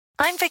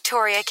I'm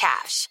Victoria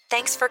Cash.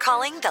 Thanks for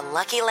calling the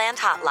Lucky Land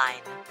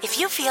Hotline. If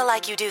you feel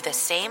like you do the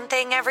same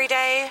thing every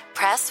day,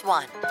 press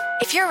 1.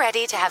 If you're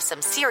ready to have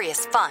some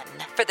serious fun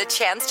for the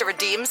chance to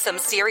redeem some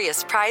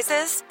serious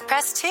prizes,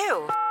 press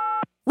 2.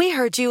 We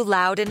heard you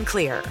loud and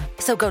clear.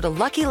 So go to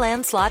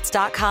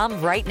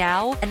LuckyLandSlots.com right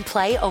now and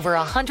play over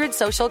 100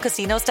 social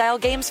casino-style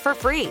games for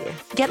free.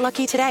 Get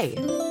lucky today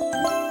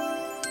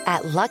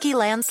at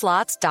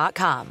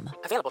LuckyLandSlots.com.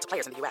 Available to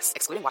players in the U.S.,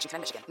 excluding Washington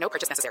and Michigan. No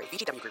purchase necessary.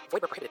 VGW Group.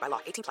 Void where prohibited by law.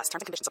 18+. Terms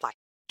and conditions apply.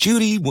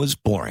 Judy was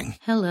boring.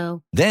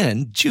 Hello.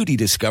 Then Judy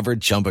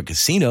discovered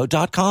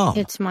ChumbaCasino.com.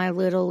 It's my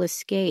little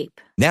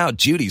escape. Now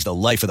Judy's the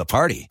life of the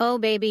party. Oh,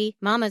 baby,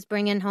 mama's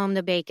bringing home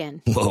the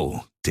bacon.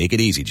 Whoa, take it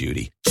easy,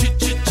 Judy.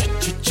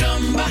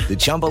 The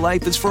Chumba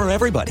life is for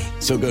everybody.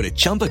 So go to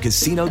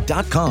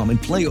ChumbaCasino.com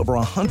and play over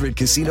 100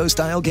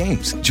 casino-style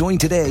games. Join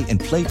today and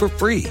play for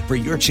free for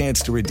your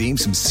chance to redeem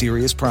some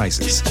serious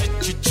prizes.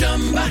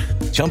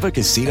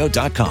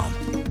 ChumbaCasino.com.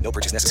 No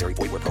purchase necessary.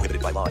 Void where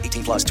prohibited by law.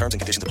 18+. Terms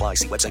and conditions apply.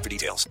 See website for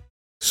details.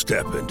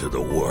 Step into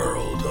the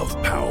world of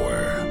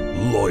power,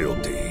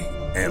 loyalty,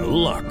 and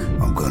luck.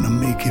 I'm gonna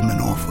make him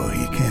an offer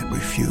he can't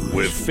refuse.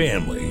 With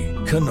family,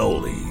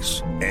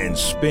 cannolis, and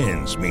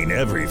spins mean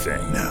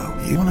everything. Now,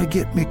 you wanna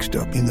get mixed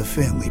up in the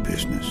family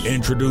business.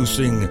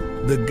 Introducing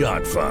The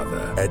Godfather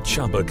at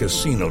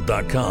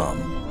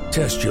ChumbaCasino.com.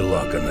 Test your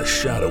luck in the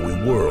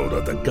shadowy world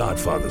of The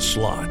Godfather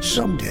slot.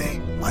 Someday,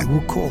 I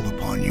will call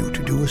upon you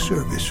to do a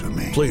service for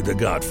me. Play The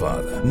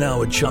Godfather,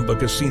 now at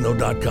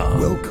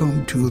ChumbaCasino.com.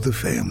 Welcome to the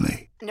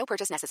family. No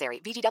purchase necessary.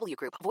 VGW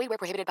Group. Void where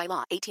prohibited by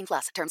law.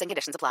 18+. Terms and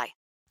conditions apply.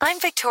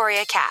 I'm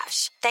Victoria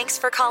Cash. Thanks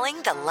for calling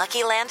the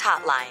Lucky Land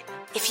Hotline.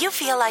 If you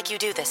feel like you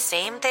do the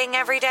same thing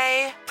every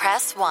day,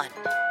 press 1.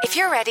 If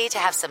you're ready to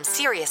have some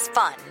serious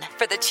fun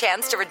for the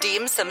chance to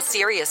redeem some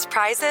serious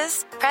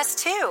prizes, press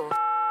 2.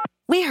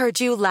 We heard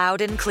you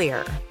loud and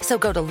clear. So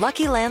go to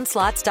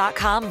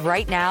LuckyLandSlots.com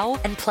right now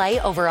and play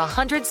over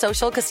 100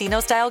 social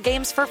casino-style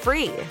games for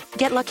free.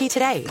 Get lucky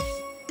today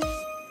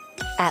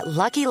at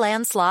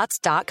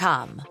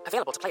LuckyLandSlots.com.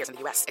 Available to players in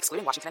the U.S.,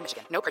 excluding Washington and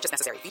Michigan. No purchase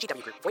necessary.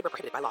 VGW Group. Void where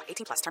prohibited by law.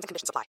 18+. Terms and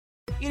conditions apply.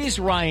 It is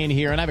Ryan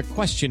here, and I have a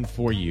question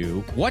for you.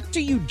 What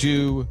do you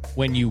do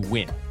when you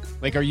win?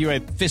 Like, are you a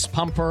fist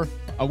pumper,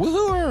 a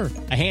woohooer,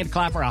 a hand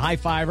clapper, a high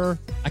fiver?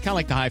 I kind of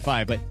like the high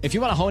five, but if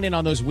you want to hone in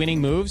on those winning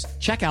moves,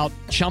 check out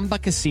Chumba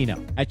Casino.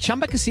 At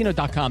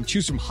ChumbaCasino.com,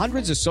 choose from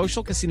hundreds of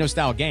social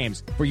casino-style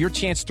games for your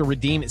chance to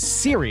redeem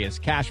serious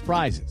cash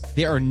prizes.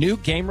 There are new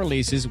game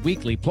releases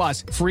weekly,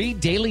 plus free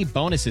daily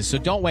bonuses. So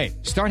don't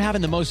wait. Start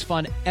having the most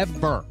fun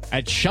ever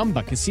at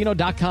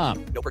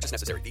ChumbaCasino.com. No purchase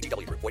necessary.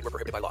 VGW Group. Void where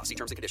prohibited by law. See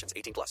terms and conditions.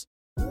 18+.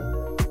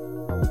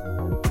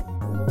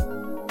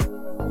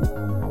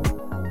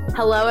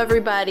 Hello,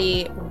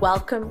 everybody.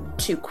 Welcome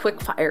to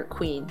Quickfire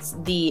Queens,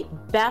 the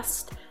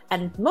best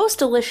and most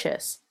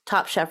delicious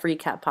Top Chef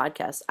recap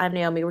podcast. I'm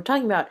Naomi. We're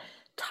talking about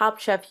Top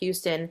Chef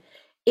Houston.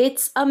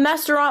 It's a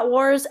restaurant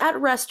wars at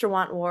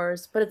Restaurant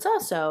Wars, but it's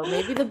also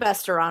maybe the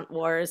Best-Restaurant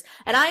Wars.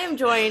 And I am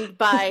joined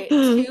by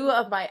two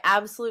of my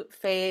absolute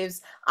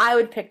faves. I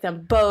would pick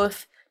them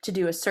both to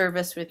do a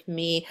service with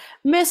me.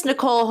 Miss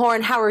Nicole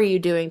Horn, how are you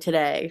doing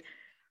today?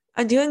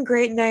 I'm doing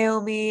great,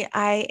 Naomi.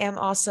 I am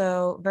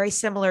also very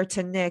similar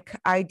to Nick.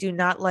 I do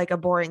not like a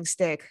boring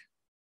steak.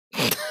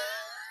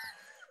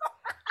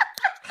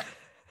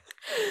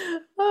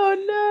 Oh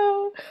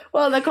no!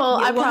 Well, Nicole,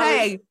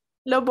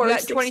 no boring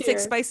steaks. 26 here.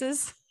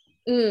 spices.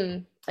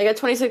 I got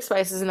 26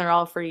 spices, and they're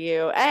all for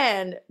you.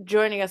 And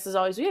joining us as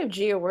always, we have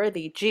Gia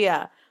Worthy.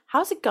 Gia,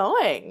 how's it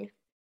going?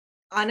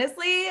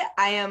 Honestly,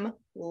 I am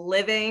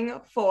living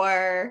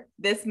for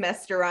this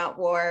Restaurant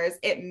Wars.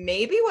 It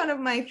may be one of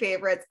my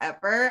favorites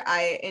ever.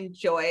 I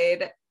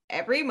enjoyed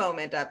every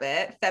moment of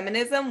it.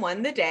 Feminism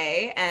won the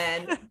day,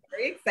 and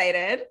very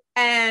excited.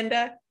 And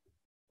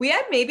we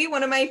had maybe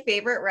one of my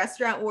favorite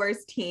Restaurant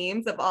Wars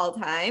teams of all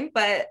time.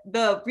 But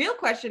the real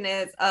question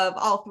is, of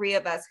all three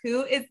of us,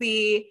 who is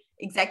the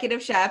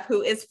executive chef,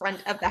 who is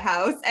front of the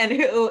house, and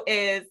who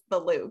is the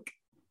Luke?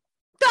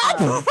 I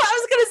was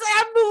going to say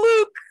I'm the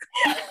Luke.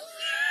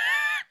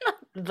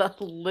 The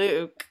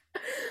Luke.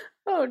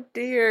 Oh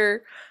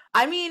dear.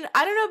 I mean,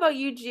 I don't know about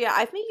you, Gia.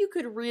 I think you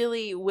could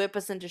really whip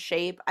us into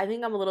shape. I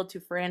think I'm a little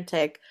too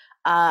frantic.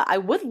 I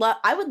would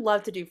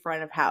love to do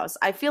front of house.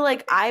 I feel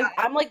like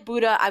I'm like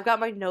Buddha. I've got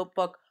my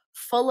notebook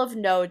full of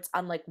notes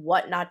on like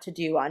what not to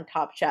do on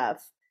Top Chef.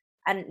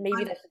 And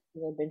maybe that's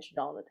what I binged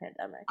all in the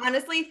pandemic.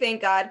 Honestly,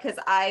 thank God, because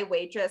I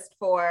waitressed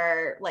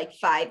for like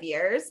 5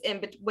 years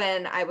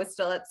when I was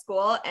still at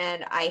school,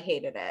 and I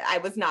hated it. I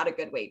was not a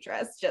good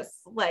waitress.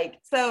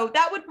 So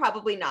that would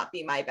probably not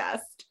be my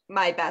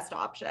best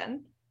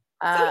option.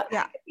 Yeah,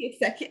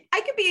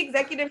 I could be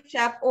executive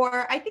chef,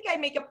 or I think I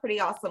make a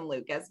pretty awesome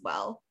Luke as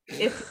well.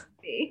 If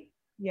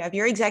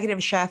you're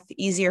executive chef,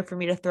 easier for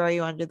me to throw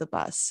you under the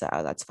bus, so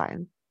that's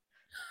fine.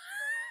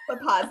 The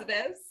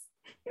positives.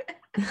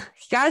 You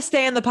gotta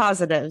stay in the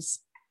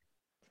positives.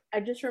 I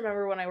just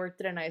remember when I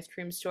worked at an ice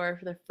cream store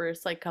for the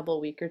first like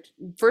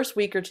first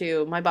week or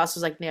two, my boss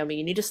was like, Naomi,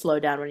 you need to slow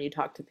down when you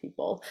talk to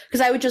people.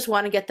 Because I would just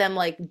want to get them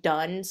like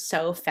done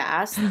so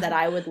fast that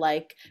I would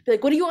like be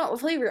like, what do you want? What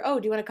flavor? Oh,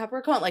 do you want a cup or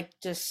a cone? Like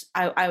just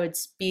I would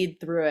speed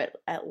through it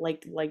at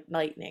like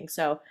lightning.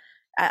 So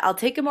I'll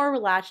take a more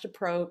relaxed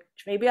approach.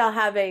 Maybe I'll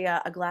have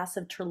a glass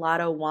of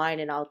Terlato wine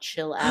and I'll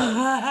chill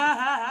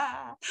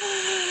out.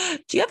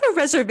 Do you have a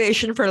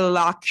reservation for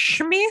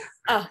Lakshmi?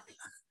 As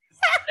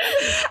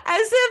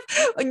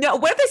if no.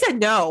 What if they said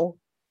no?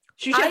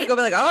 She should have to go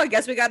be like, oh, I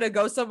guess we got to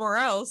go somewhere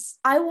else.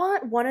 I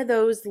want one of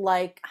those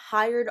like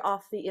hired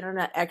off the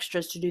internet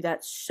extras to do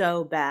that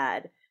so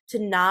bad, to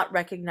not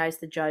recognize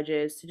the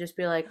judges, to just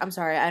be like, I'm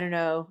sorry, I don't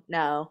know.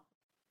 No,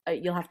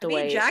 you'll have to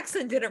wait.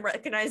 Jackson didn't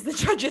recognize the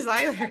judges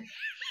either.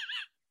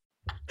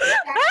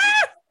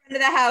 Into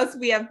the house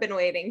we have been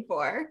waiting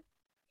for.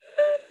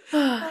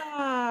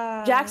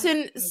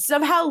 Jackson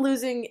somehow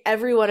losing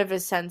every one of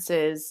his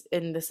senses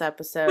in this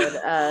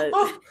episode.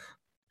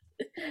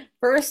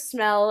 First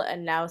smell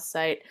and now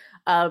sight.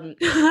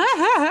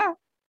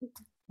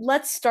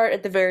 Let's start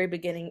at the very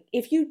beginning.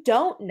 If you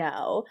don't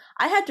know,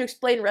 I had to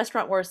explain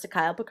Restaurant Wars to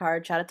Kyle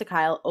Picard. Shout out to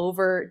Kyle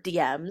over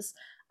DMs,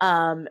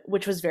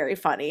 which was very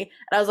funny.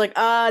 And I was like,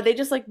 they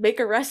just like make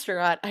a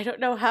restaurant. I don't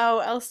know how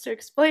else to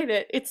explain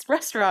it. It's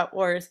Restaurant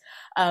Wars.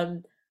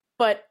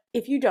 But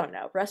if you don't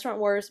know, Restaurant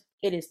Wars,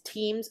 it is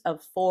teams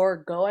of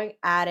 4 going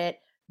at it.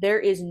 There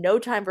is no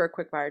time for a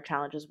quickfire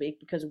challenge this week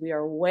because we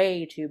are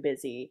way too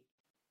busy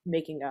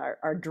making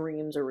our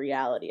dreams a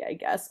reality, I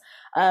guess.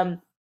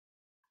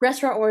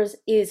 Restaurant Wars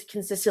is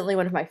consistently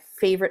one of my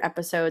favorite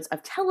episodes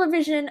of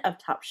television, of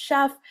Top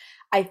Chef.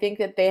 I think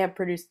that they have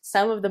produced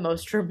some of the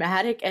most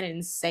dramatic and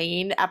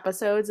insane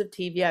episodes of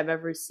TV I've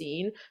ever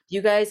seen. Do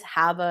you guys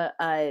have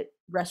a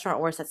Restaurant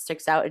Wars that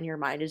sticks out in your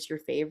mind as your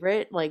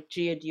favorite? Like,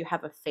 Gia, do you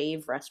have a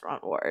fave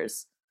Restaurant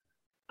Wars?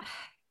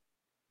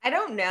 I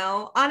don't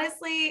know.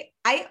 Honestly,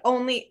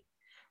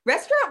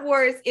 Restaurant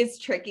Wars is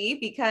tricky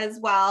because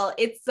while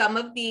it's some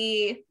of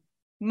the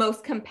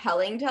most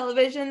compelling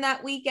television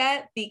that we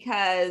get,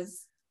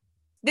 because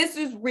this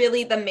is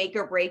really the make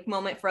or break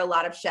moment for a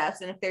lot of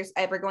chefs. And if there's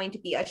ever going to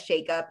be a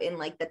shakeup in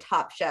like the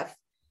Top Chef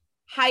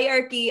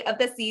hierarchy of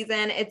the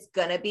season, it's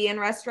gonna be in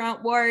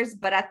Restaurant Wars.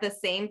 But at the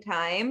same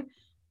time,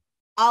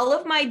 all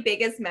of my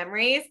biggest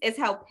memories is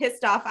how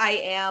pissed off I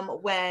am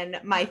when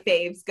my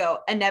faves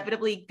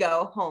inevitably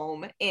go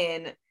home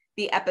in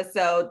the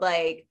episode.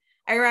 Like,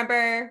 I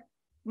remember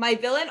my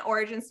villain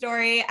origin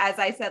story, as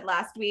I said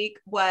last week,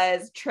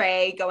 was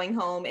Trey going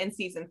home in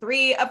season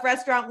 3 of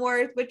Restaurant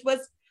Wars, which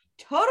was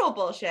total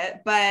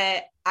bullshit,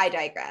 but I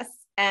digress.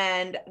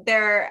 And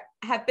there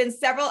have been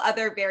several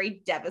other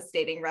very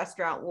devastating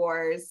Restaurant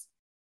Wars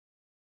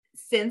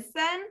since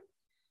then.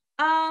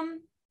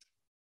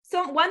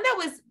 So one that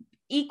was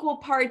equal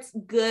parts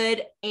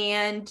good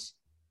and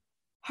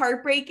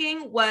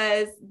heartbreaking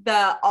was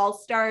the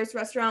All-Stars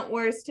Restaurant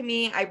Wars to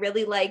me. I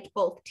really liked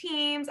both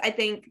teams. I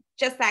think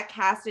just that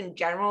cast in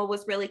general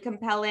was really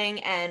compelling,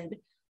 and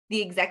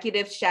the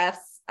executive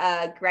chefs,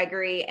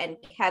 Gregory and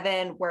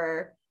Kevin,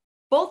 were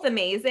both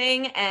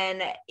amazing.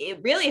 And it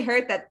really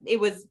hurt that it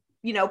was,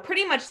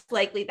 pretty much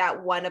likely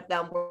that one of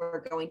them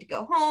were going to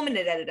go home, and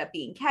it ended up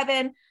being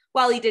Kevin,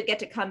 while he did get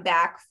to come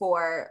back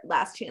for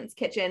Last Chance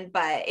Kitchen.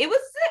 But it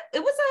was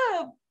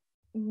a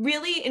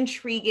really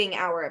intriguing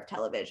hour of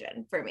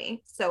television for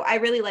me. So I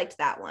really liked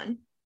that one.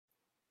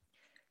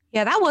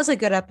 Yeah, that was a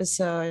good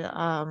episode.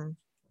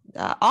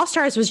 All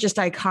Stars was just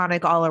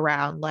iconic all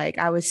around. Like,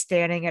 I was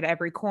standing at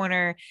every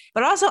corner,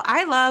 but also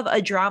I love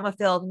a drama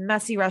filled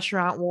messy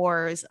Restaurant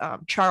Wars.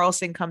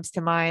 Charleston comes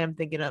to mind. I'm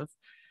thinking of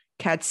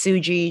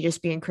Katsuji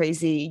just being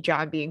crazy,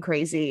 John being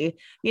crazy,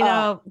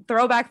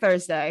 Throwback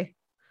Thursday.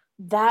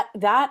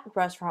 That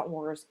Restaurant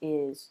Wars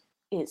is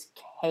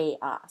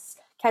chaos.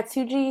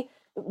 Katsuji,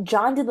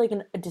 John did like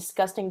a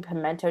disgusting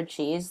pimento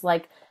cheese.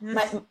 Like,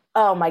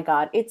 oh my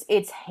God,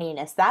 it's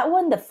heinous. That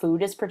one, the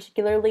food is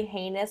particularly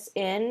heinous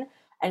in,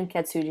 and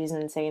Katsuji's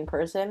an insane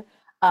person.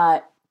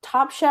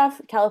 Top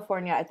Chef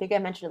California, I think I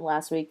mentioned it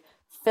last week.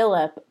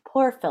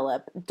 Poor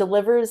Philip,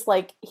 delivers,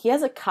 like, he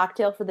has a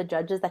cocktail for the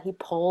judges that he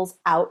pulls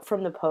out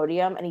from the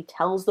podium, and he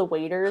tells the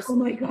waiters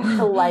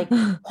to like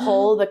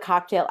pull the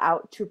cocktail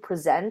out to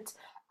present.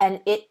 And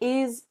it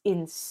is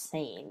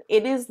insane.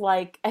 It is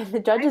like, and the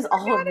judges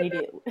all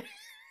immediately.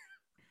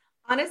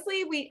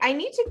 Honestly, I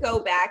need to go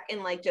back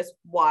and like just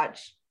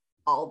watch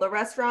all the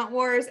Restaurant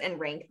Wars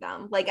and rank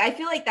them. Like, I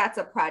feel like that's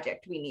a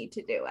project we need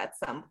to do at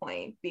some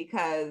point,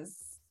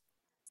 because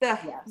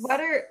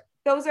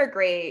those are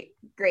great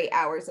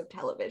hours of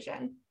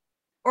television.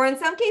 Or in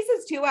some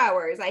cases, 2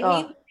 hours. I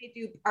hate when they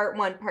do part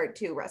 1, part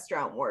 2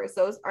 Restaurant Wars.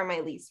 Those are my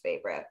least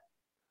favorite.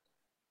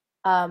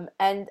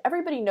 And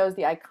everybody knows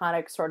the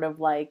iconic sort of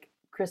like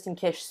Kristen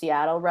Kish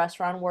Seattle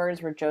Restaurant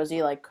Wars, where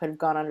Josie like could have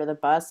gone under the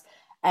bus.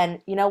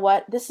 And you know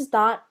what? This is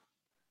not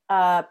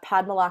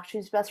Padma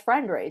Lakshmi's best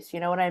friend race.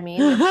 You know what I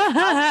mean?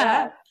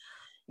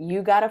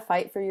 You got to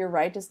fight for your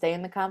right to stay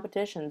in the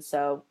competition.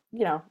 So,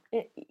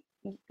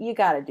 you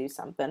got to do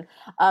something.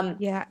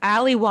 Yeah,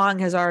 Ali Wong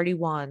has already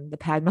won the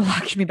Padma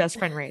Lakshmi best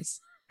friend race.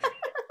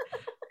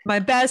 My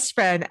best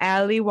friend,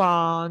 Ali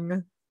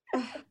Wong.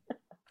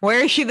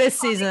 Where is she this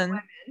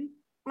season?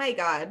 My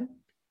God.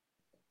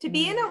 To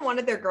be in on one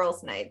of their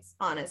girls' nights,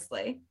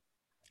 honestly.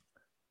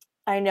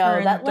 I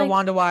know that the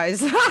Wanda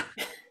Wise.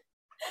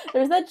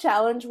 There's that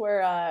challenge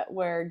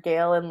where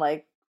Gail and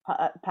like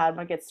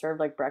Padma gets served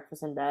like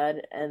breakfast in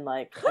bed, and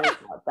like I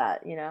just want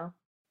that, you know.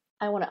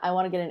 I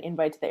want to get an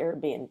invite to the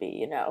Airbnb,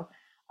 you know.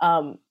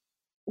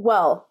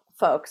 Well,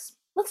 folks,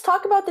 let's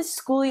talk about this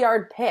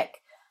schoolyard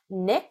pick.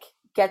 Nick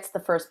gets the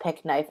first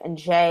pick knife, and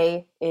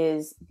Jay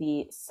is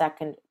the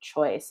second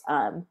choice.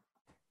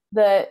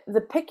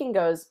 The picking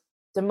goes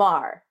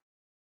Damar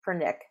for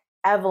Nick,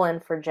 Evelyn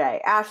for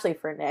Jay, Ashley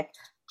for Nick,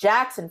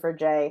 Jackson for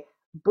Jay,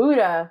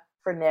 Buddha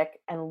for Nick,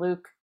 and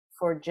Luke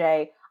for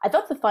Jay. I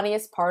thought the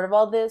funniest part of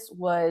all this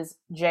was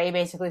Jay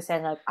basically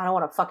saying, like, I don't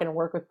want to fucking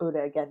work with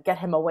Buddha again. Get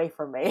him away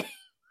from me.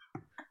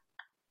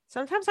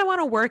 Sometimes I want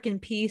to work in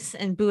peace,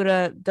 and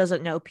Buddha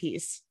doesn't know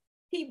peace.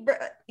 He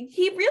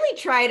really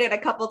tried it a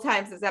couple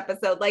times this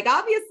episode. Like,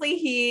 obviously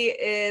he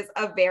is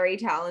a very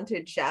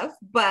talented chef,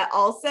 but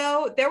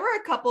also there were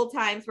a couple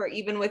times where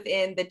even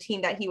within the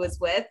team that he was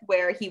with,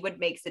 where he would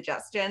make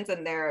suggestions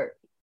and they're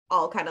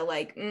all kind of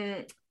like,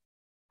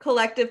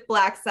 collective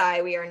black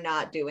sigh, we are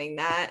not doing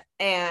that.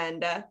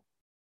 And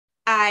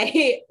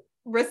I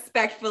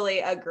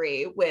respectfully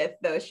agree with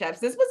those chefs.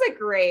 That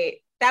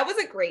was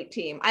a great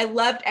team. I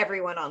loved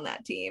everyone on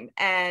that team,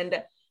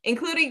 and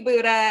including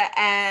Buddha,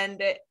 and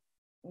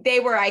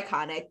they were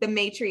iconic. The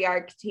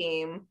matriarch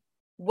team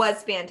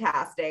was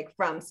fantastic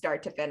from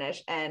start to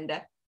finish. And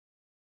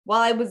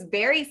while I was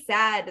very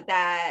sad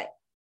that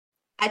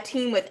a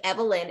team with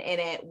Evelyn in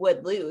it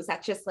would lose,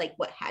 that's just like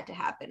what had to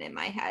happen in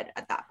my head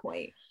at that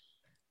point.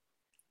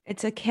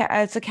 It's a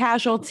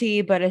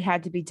casualty, but it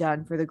had to be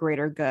done for the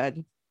greater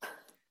good.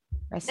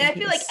 And I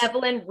feel like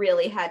Evelyn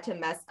really had to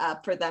mess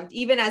up for them.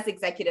 Even as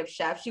executive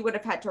chef, she would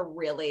have had to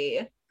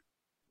really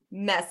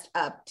messed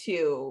up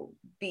to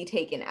be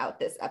taken out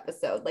this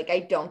episode. Like, I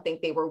don't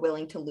think they were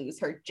willing to lose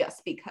her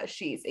just because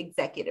she's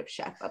executive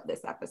chef of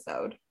this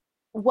episode.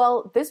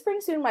 Well, this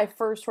brings me to my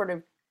first sort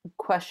of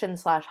question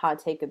 / hot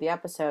take of the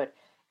episode.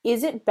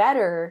 Is it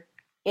better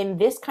in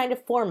this kind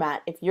of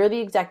format if you're the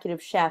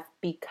executive chef?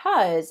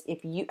 Because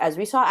if you, as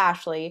we saw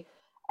Ashley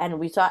and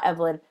we saw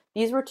Evelyn,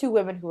 these were two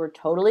women who were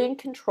totally in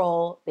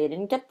control. They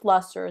didn't get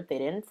flustered. They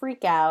didn't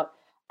freak out.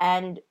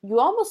 And you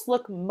almost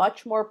look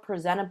much more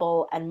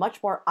presentable and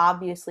much more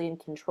obviously in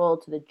control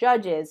to the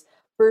judges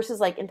versus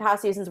like in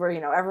past seasons where,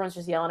 you know, everyone's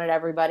just yelling at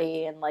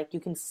everybody and like you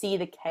can see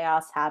the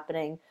chaos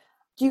happening.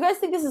 Do you guys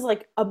think this is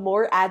like a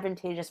more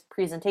advantageous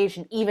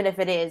presentation, even if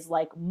it is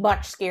like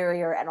much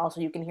scarier and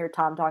also you can hear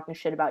Tom talking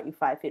shit about you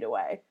 5 feet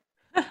away?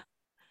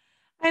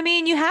 I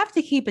mean, you have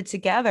to keep it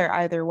together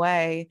either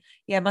way.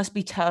 Yeah, it must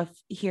be tough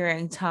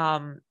hearing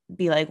Tom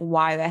be like,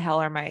 why the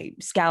hell are my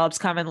scallops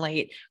coming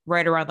late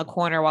right around the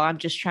corner while I'm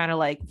just trying to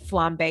like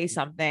flambe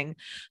something?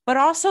 But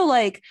also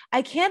like,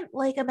 I can't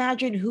like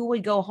imagine who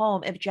would go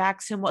home if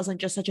Jackson wasn't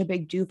just such a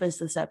big doofus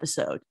this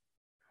episode.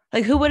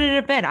 Like, who would it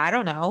have been? I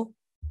don't know.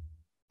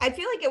 I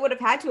feel like it would have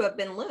had to have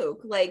been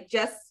Luke, like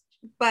just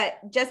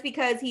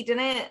because he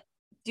didn't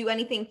do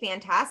anything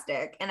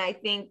fantastic. And I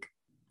think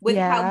with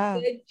how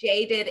good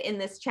Jay did in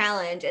this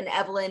challenge and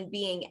Evelyn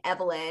being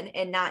Evelyn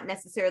and not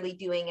necessarily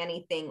doing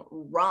anything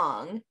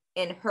wrong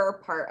in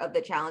her part of the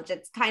challenge,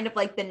 it's kind of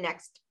like the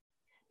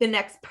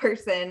next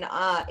person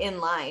in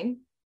line.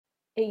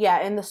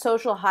 Yeah, in the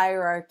social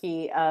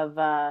hierarchy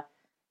of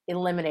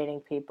eliminating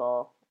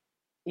people,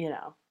 you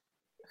know,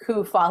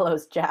 who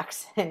follows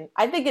Jackson.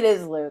 I think it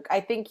is Luke.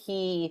 I think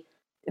they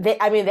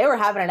were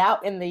having it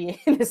out in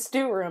the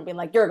stew room being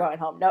like, you're going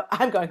home. No,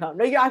 I'm going home.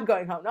 No, I'm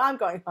going home. No, I'm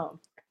going home.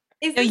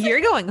 You're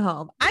going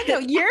home. I know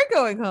you're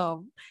going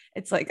home.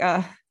 It's like,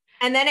 and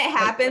then it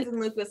happens and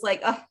Luke was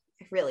like, oh,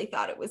 I really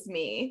thought it was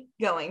me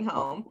going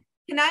home.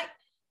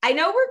 I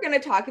know we're going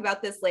to talk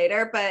about this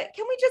later, but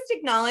can we just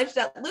acknowledge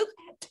that Luke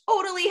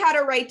totally had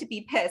a right to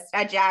be pissed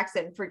at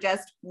Jackson for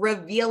just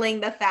revealing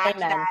the fact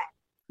that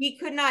he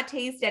could not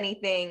taste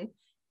anything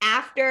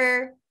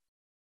after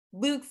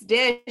Luke's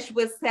dish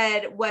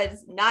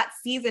was not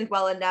seasoned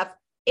well enough,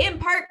 in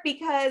part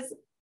because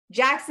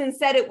Jackson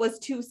said it was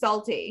too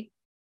salty.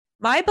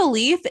 My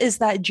belief is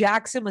that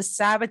Jackson was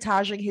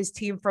sabotaging his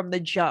team from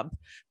the jump.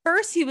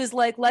 First, he was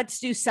like, let's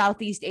do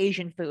Southeast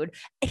Asian food.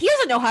 He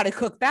doesn't know how to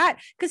cook that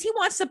because he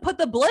wants to put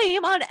the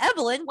blame on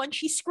Evelyn when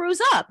she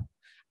screws up.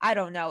 I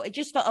don't know. It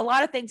just felt a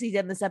lot of things he did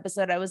in this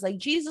episode. I was like,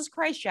 Jesus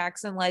Christ,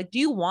 Jackson, like, do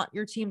you want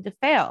your team to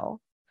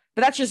fail?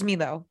 But that's just me,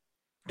 though.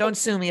 Don't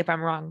sue me if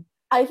I'm wrong.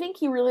 I think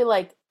he really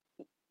like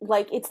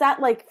it's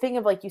that like thing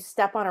of like you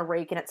step on a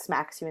rake and it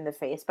smacks you in the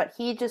face, but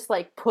he just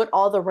like put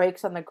all the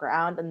rakes on the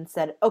ground and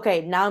said,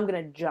 okay, now I'm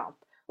gonna jump.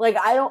 Like,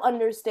 I don't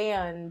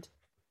understand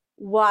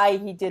why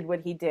he did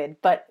what he did,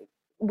 but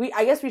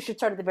I guess we should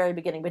start at the very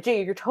beginning. But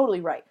Jay, you're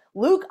totally right.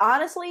 Luke,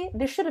 honestly,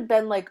 this should have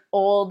been like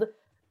old,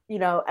 you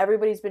know,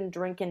 everybody's been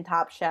drinking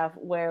Top Chef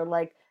where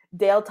like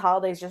Dale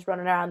Talladay's just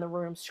running around the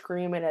room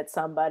screaming at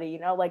somebody, you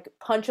know, like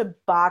punch a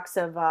box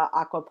of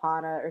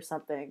Aquapana or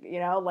something, you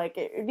know, like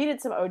it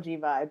needed some OG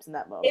vibes in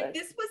that moment. If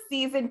this was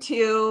season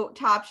 2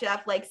 Top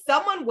Chef, like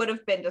someone would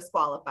have been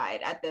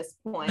disqualified at this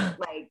point.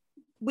 Like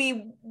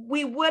we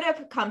would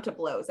have come to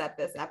blows at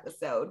this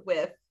episode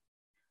with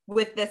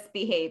this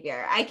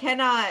behavior. I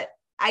cannot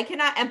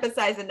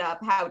emphasize enough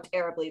how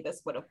terribly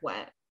this would have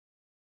went.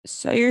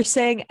 So you're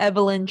saying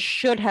Evelyn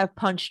should have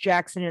punched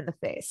Jackson in the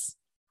face?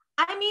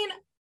 I mean,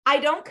 I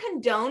don't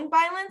condone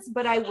violence,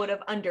 but I would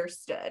have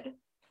understood.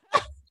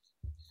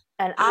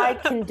 And I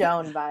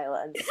condone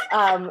violence.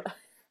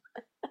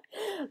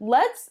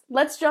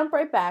 Let's jump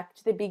right back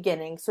to the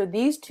beginning. So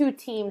these two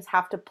teams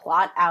have to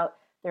plot out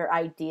their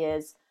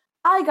ideas.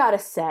 I gotta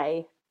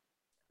say,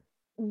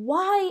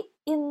 why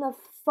in the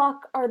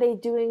fuck are they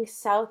doing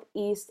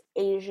Southeast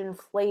Asian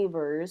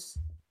flavors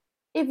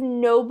if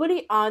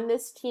nobody on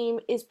this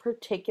team is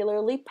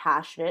particularly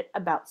passionate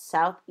about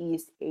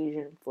Southeast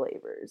Asian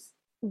flavors?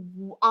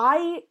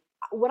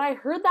 When I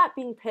heard that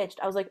being pitched,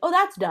 I was like, oh,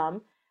 that's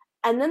dumb.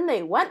 And then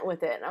they went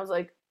with it. And I was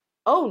like,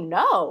 oh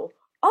no.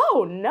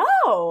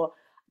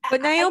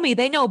 But Naomi,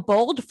 they know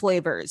bold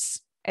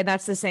flavors. And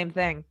that's the same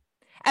thing.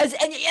 And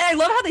I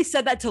love how they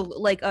said that to,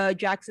 like,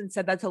 Jackson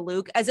said that to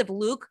Luke, as if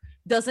Luke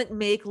doesn't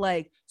make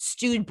like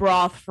stewed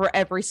broth for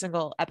every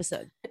single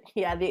episode.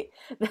 Yeah,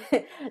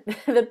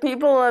 the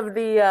people of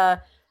the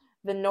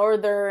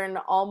northern,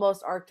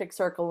 almost Arctic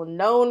Circle,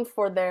 known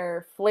for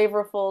their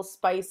flavorful,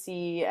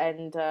 spicy,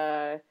 and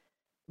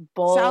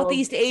bold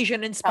Southeast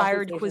Asian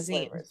inspired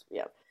cuisine. Flavors.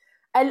 Yeah,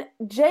 and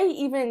Jay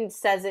even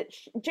says it.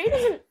 Jay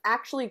doesn't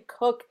actually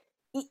cook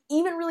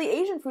even really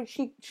Asian food.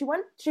 She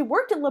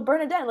worked at La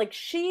Bernadette. Like,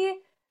 she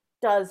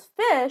does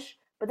fish,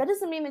 but that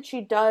doesn't mean that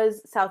she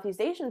does Southeast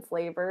Asian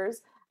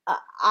flavors.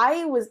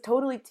 I was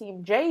totally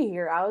Team Jay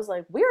here. I was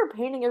like, we are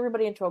painting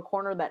everybody into a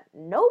corner that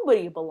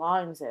nobody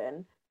belongs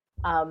in.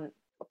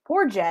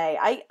 Poor Jay.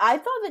 I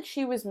thought that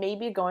she was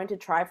maybe going to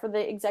try for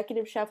the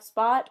executive chef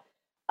spot,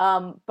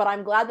 but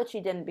I'm glad that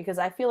she didn't, because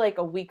I feel like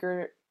a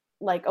weaker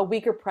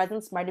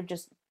presence might have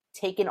just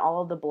taken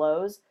all of the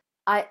blows.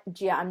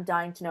 Gia, I'm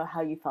dying to know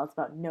how you felt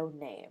about No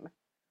Name.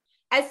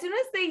 As soon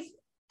as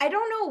I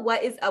don't know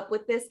what is up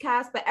with this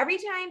cast, but every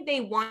time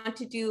they want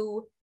to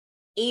do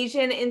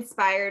Asian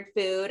inspired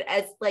food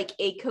as like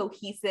a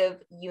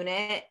cohesive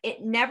unit,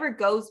 it never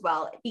goes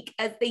well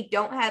because they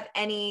don't have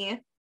any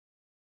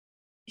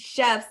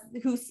chefs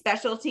whose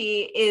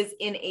specialty is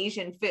in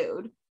Asian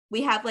food.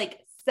 We have like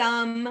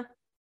some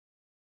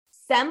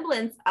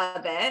semblance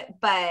of it,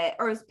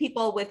 or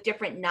people with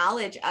different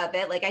knowledge of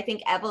it. Like, I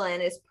think Evelyn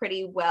is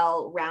pretty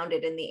well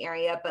rounded in the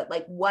area, but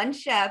like one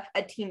chef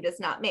a team does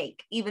not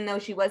make, even though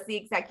she was the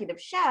executive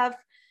chef.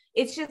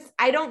 It's just,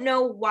 I don't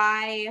know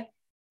why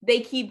they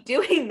keep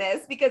doing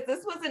this, because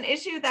this was an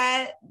issue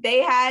that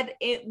they had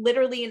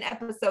literally in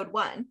episode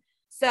 1.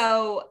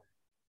 So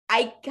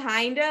I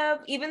kind of,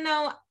 even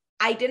though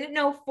I didn't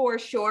know for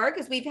sure,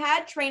 because we've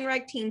had train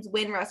wreck teams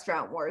win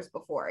restaurant wars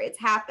before, it's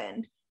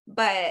happened,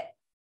 but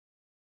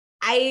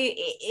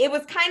it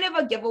was kind of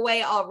a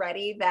giveaway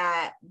already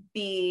that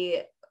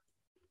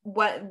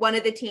one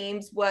of the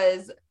teams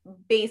was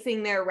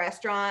basing their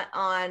restaurant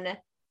on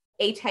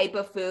a type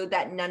of food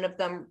that none of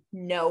them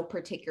know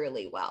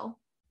particularly well.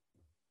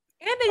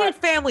 And they did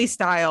family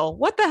style.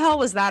 What the hell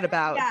was that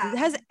about?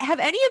 Yeah.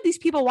 Have any of these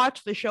people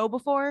watched the show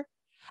before?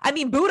 I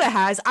mean, Buddha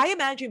has. I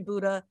imagine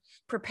Buddha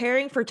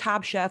preparing for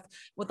Top Chef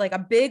with like a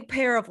big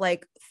pair of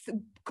like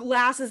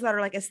glasses that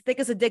are like as thick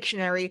as a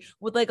dictionary,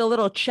 with like a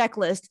little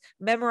checklist,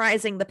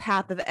 memorizing the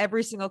path of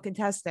every single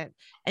contestant.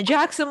 And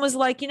Jackson was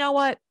like, you know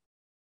what?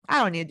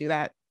 I don't need to do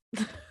that.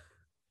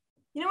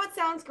 You know what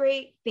sounds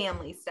great?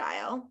 Family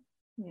style.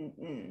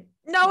 Mm-mm.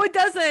 No, it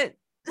doesn't.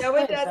 No,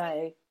 it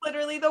doesn't.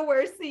 Literally the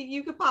worst thing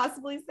you could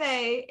possibly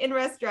say in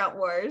restaurant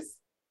wars.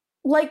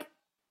 Like,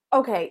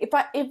 okay,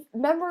 if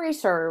memory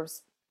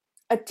serves,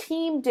 a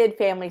team did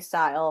family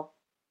style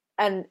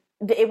and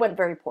it went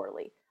very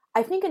poorly.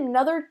 I think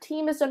another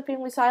team has done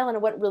family style and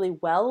it went really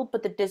well,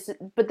 but the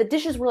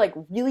dishes were like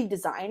really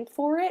designed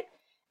for it.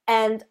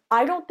 And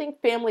I don't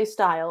think family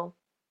style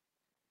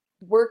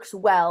works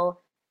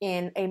well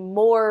in a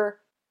more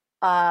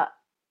I'll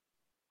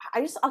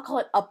call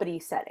it uppity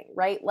setting,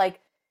 right? Like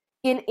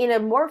in a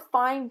more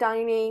fine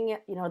dining,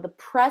 you know, the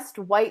pressed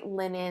white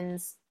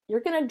linens,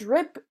 you're gonna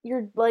drip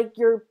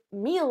your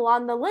meal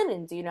on the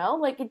linens, you know?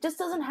 Like, it just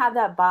doesn't have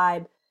that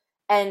vibe.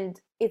 And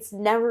it's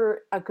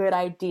never a good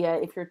idea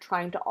if you're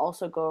trying to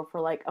also go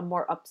for like a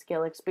more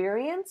upscale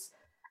experience.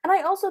 And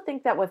I also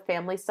think that with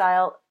family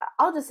style,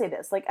 I'll just say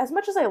this, like, as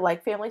much as I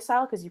like family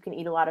style because you can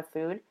eat a lot of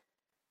food,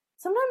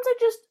 sometimes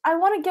I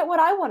want to get what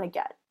I want to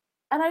get.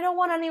 And I don't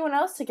want anyone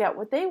else to get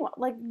what they want.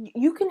 Like,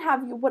 you can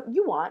have what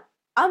you want.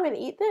 I'm going to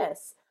eat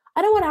this.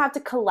 I don't want to have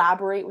to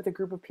collaborate with a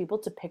group of people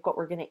to pick what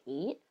we're going to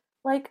eat.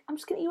 Like, I'm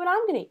just going to eat what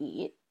I'm going to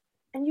eat,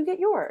 and you get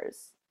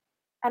yours.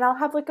 And I'll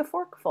have like a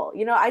forkful.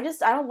 You know, I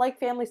don't like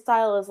family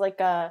style as like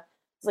a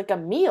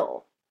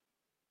meal.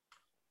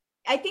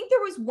 I think there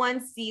was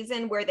one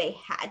season where they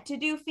had to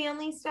do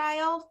family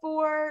style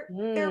for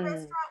their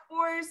restaurant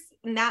wars.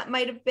 And that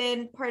might have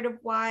been part of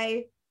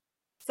why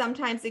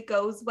sometimes it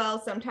goes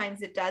well,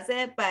 sometimes it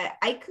doesn't. But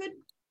I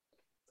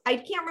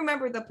can't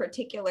remember the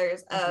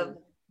particulars of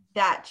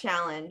that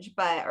challenge,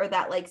 or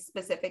that like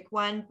specific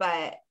one.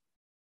 But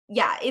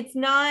yeah, it's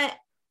not,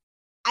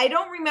 I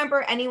don't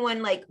remember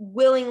anyone like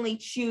willingly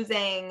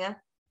choosing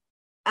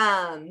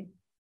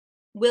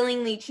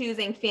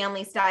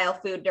family style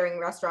food during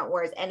restaurant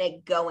wars and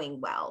it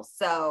going well.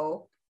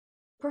 So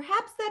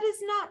perhaps that is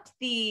not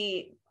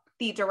the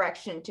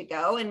direction to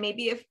go. And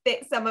maybe if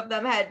some of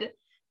them had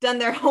done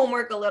their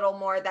homework a little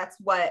more, that's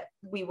what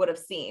we would have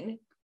seen.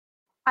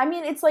 I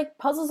mean, it's like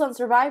Puzzles on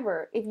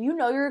Survivor. If you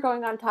know you're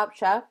going on Top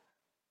Chef,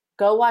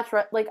 go watch,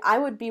 like I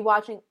would be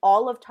watching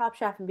all of Top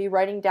Chef and be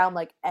writing down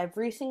like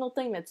every single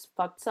thing that's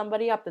fucked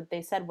somebody up that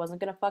they said wasn't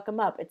going to fuck them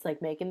up. It's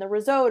like making the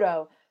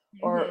risotto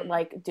or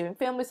like doing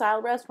family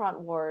style restaurant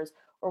wars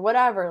or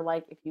whatever.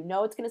 Like if you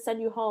know it's going to send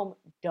you home,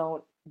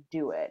 don't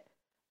do it.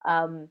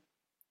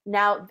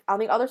 Now on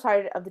the other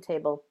side of the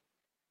table,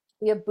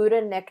 we have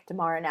Buddha, Nick,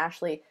 Damar, and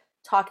Ashley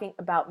talking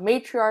about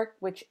Matriarch,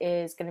 which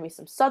is going to be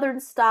some Southern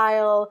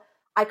style.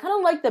 I kind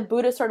of like that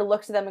Buddha sort of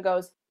looks at them and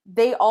goes,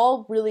 they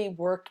all really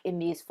work in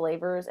these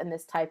flavors and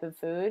this type of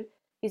food.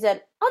 He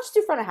said, I'll just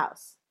do front of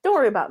house. Don't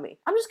worry about me.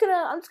 I'm just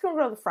gonna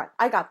go to the front.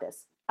 I got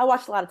this. I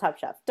watched a lot of Top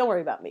Chef. Don't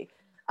worry about me.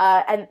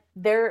 And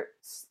their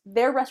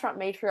restaurant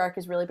Matriarch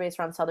is really based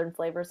around Southern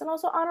flavors and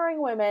also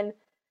honoring women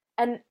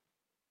and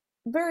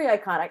very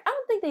iconic. I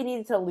don't think they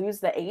needed to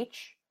lose the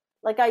H.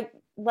 Like it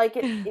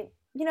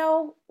you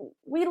know,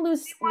 we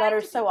lose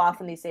letters so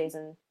often these days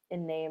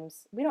in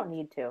names. We don't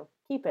need to.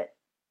 Keep it.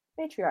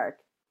 Matriarch.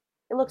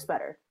 It looks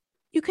better.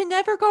 You can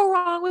never go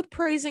wrong with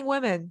praising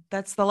women.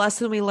 That's the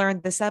lesson we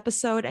learned this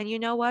episode. And you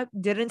know what?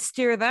 Didn't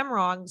steer them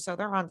wrong. So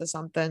they're onto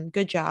something.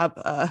 Good job,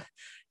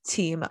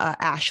 team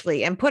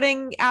Ashley. And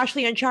putting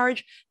Ashley in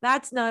charge,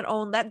 that's not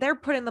only that they're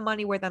putting the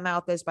money where the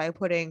mouth is by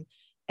putting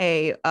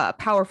a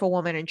powerful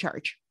woman in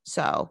charge.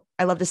 So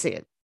I love to see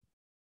it.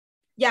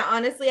 Yeah,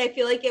 honestly, I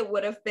feel like it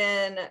would have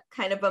been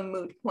kind of a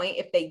moot point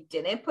if they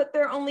didn't put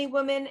their only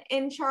woman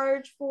in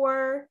charge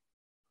for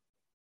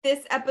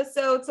this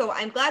episode. So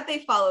I'm glad they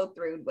followed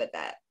through with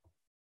that.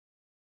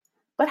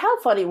 But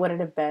how funny would it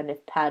have been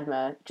if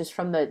Padma, just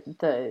from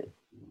the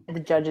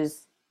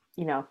judges,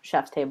 you know,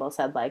 chef's table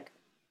said like,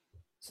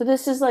 so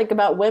this is like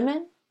about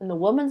women and the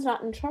woman's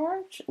not in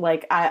charge?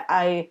 Like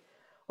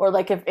or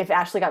like if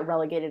Ashley got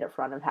relegated at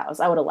front of house,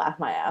 I would have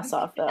laughed my ass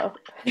off though.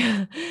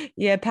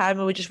 Yeah,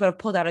 Padma would have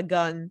pulled out a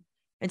gun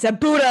and said,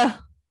 Buddha,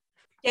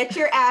 get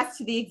your ass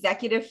to the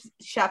executive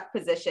chef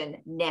position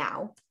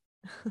now.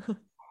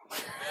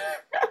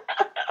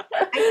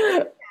 I can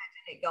imagine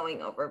it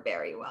going over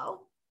very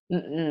well.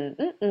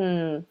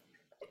 Would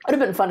have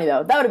been funny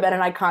though. That would have been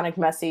an iconic,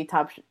 messy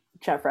Top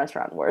Chef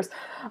restaurant wars.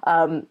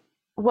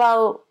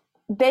 Well,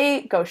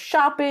 they go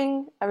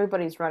shopping.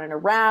 Everybody's running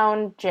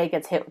around. Jay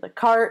gets hit with a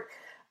cart.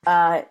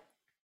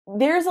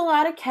 There's a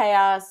lot of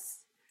chaos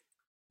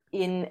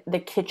in the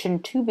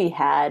kitchen to be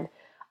had.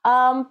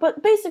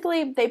 But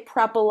basically, they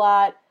prep a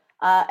lot.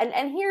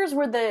 And here's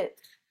where the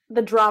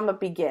drama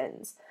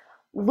begins.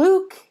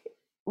 Luke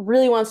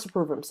really wants to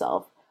prove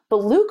himself. But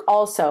Luke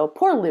also,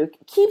 poor Luke,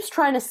 keeps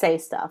trying to say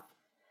stuff.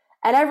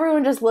 And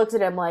everyone just looks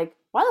at him like,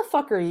 why the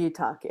fuck are you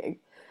talking?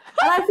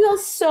 And I feel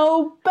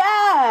so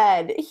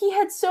bad. He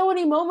had so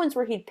many moments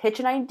where he'd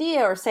pitch an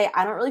idea or say,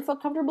 I don't really feel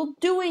comfortable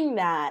doing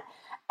that.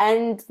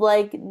 And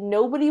like,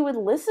 nobody would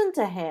listen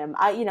to him.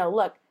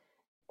 Look,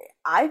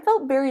 I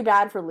felt very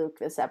bad for Luke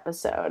this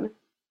episode.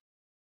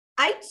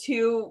 I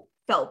too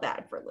felt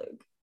bad for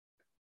Luke.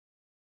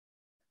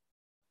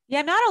 Yeah,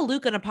 I'm not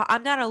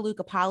a Luke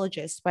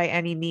apologist by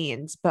any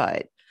means,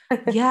 but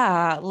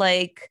yeah,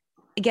 like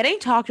getting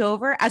talked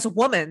over as a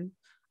woman,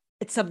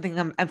 it's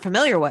something I'm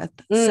familiar with.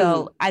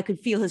 So I could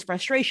feel his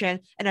frustration.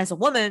 And as a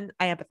woman,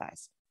 I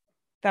empathize.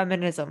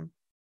 Feminism.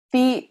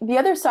 The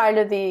other side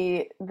of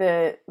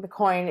the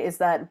coin is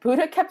that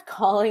Buddha kept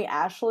calling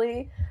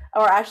Ashley,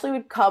 or Ashley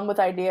would come with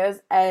ideas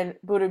and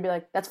Buddha would be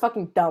like, that's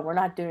fucking dumb. We're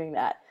not doing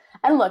that.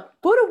 And look,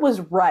 Buddha was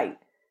right.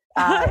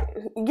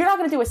 You're not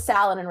going to do a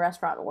salad in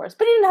restaurant wars,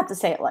 but he didn't have to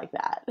say it like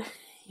that.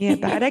 Yeah,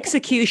 bad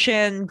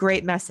execution,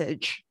 great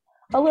message.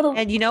 A little.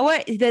 And you know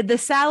what? The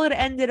salad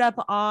ended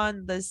up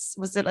on this,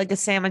 was it like a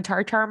salmon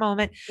tartare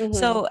moment? Mm-hmm.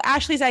 So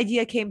Ashley's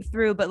idea came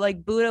through, but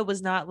like Buddha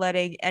was not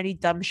letting any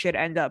dumb shit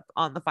end up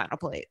on the final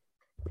plate.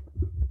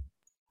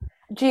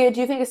 Gia, do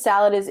you think a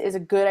salad is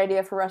a good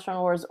idea for restaurant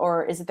wars,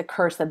 or is it the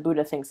curse that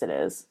Buddha thinks it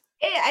is?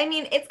 I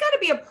mean, it's got to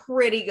be a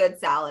pretty good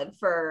salad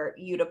for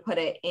you to put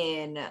it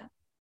in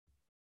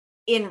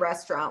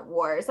restaurant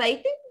wars. I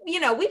think,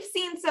 we've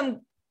seen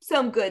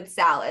some good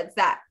salads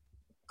that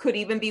could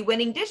even be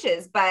winning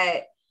dishes,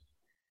 but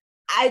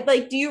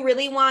do you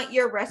really want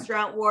your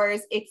restaurant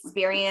wars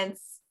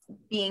experience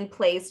being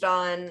placed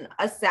on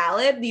a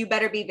salad? You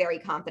better be very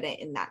confident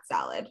in that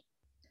salad.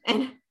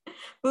 And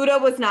Buddha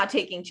was not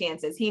taking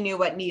chances. He knew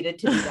what needed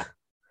to be done.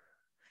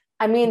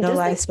 I mean, no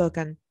lie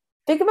spoken.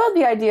 Think about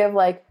the idea of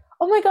like,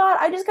 oh my God,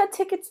 I just got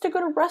tickets to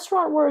go to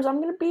Restaurant Wars.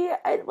 I'm going to be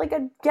like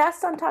a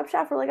guest on Top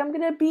Chef, or like I'm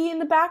going to be in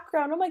the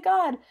background. Oh my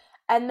God.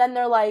 And then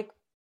they're like,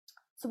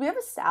 so we have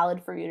a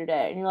salad for you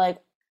today. And you're like,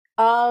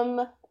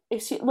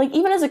 like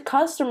even as a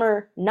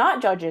customer,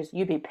 not judges,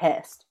 you'd be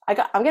pissed.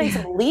 I'm getting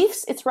some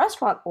Leafs. It's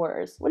Restaurant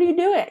Wars. What are you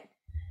doing?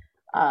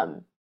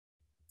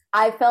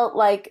 I felt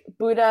like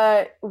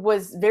Buddha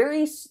was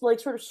very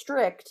like sort of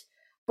strict,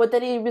 but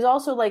then he was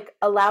also like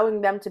allowing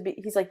them to be.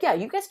 He's like, yeah,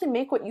 you guys can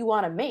make what you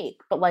want to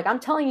make, but like I'm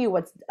telling you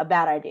what's a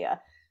bad idea.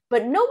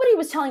 But nobody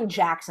was telling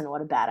Jackson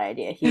what a bad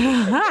idea he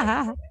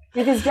was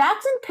because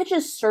Jackson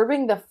pitches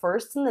serving the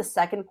first and the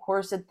second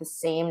course at the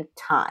same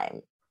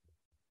time.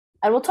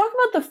 And we'll talk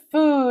about the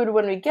food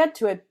when we get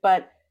to it,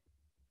 but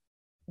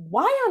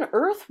why on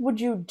earth would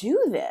you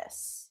do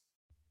this?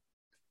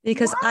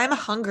 Because I'm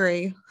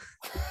hungry.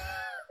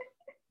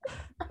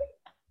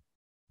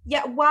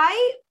 Yeah,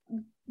 why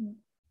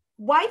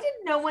did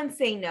no one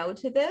say no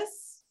to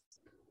this?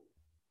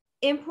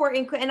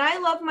 Important, and I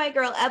love my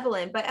girl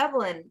Evelyn, but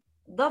Evelyn,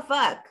 the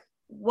fuck?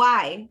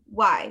 Why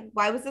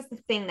was this the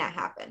thing that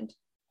happened?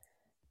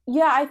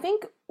 Yeah, I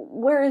think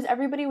whereas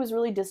everybody was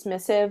really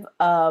dismissive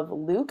of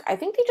Luke, I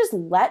think they just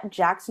let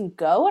Jackson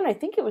go, and I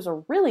think it was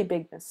a really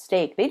big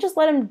mistake. They just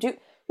let him do.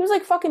 He was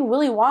like fucking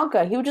Willy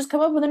Wonka. He would just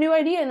come up with a new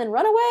idea and then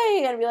run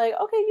away and be like,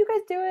 okay, you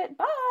guys do it,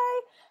 bye.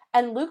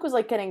 And Luke was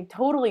like getting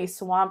totally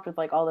swamped with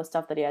like all the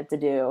stuff that he had to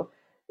do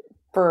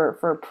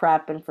for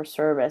prep and for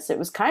service. It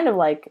was kind of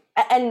like,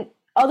 and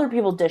other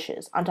people's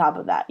dishes on top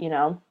of that, you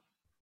know?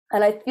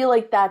 And I feel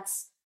like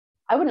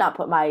I would not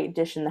put my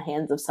dish in the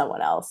hands of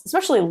someone else,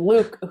 especially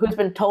Luke, who's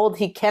been told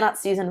he cannot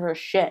season for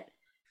shit,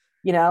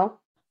 you know?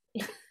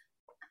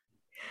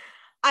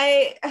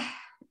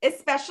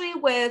 Especially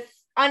with,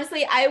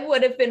 honestly, I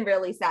would have been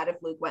really sad if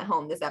Luke went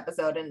home this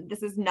episode. And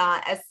this is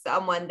not as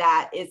someone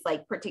that is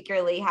like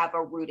particularly have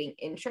a rooting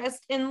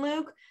interest in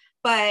Luke,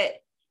 but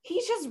he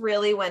just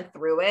really went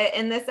through it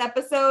in this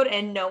episode,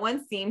 and no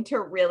one seemed to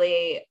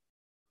really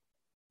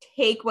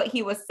take what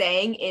he was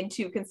saying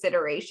into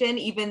consideration,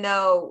 even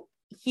though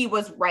he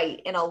was right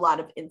in a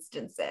lot of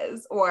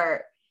instances,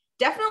 or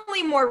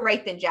definitely more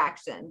right than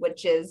Jackson,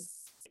 which is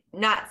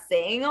not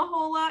saying a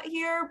whole lot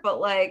here, but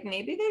like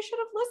maybe they should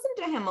have listened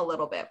to him a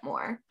little bit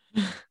more.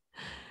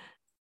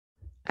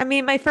 I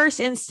mean, my first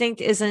instinct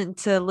isn't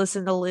to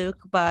listen to Luke,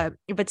 but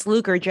if it's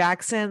Luke or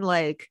Jackson,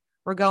 like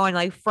we're going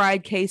like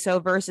fried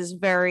queso versus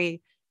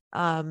very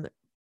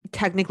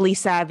technically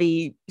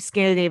savvy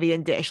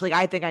Scandinavian dish. Like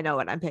I think I know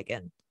what I'm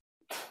picking.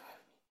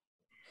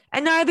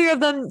 And neither of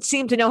them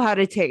seem to know how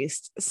to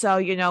taste. So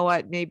you know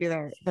what? Maybe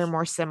they're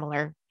more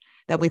similar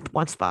than we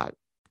once thought.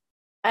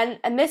 And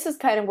this is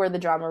kind of where the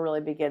drama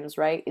really begins,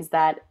 right? Is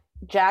that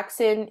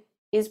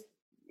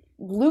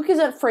Luke is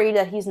afraid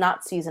that he's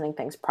not seasoning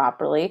things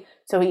properly.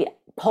 So he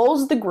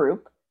pulls the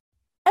group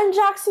and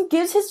Jackson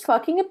gives his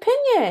fucking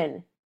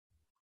opinion.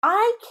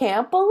 I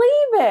can't believe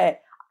it.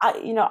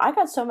 I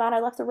got so mad I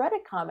left a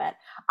Reddit comment.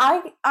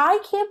 I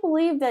can't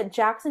believe that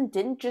Jackson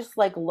didn't just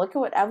like look at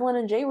what Evelyn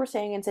and Jay were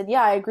saying and said,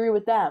 yeah, I agree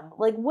with them.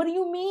 Like, what do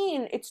you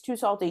mean it's too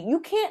salty? You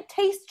can't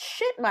taste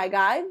shit, my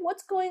guy.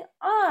 What's going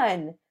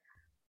on?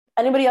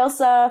 Anybody else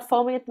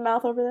foaming at the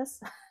mouth over this?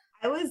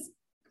 I was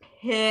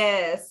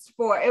pissed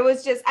it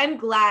was just, I'm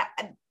glad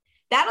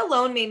that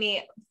alone made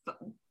me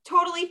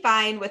totally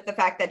fine with the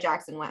fact that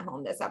Jackson went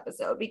home this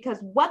episode, because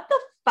what the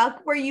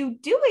fuck were you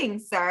doing,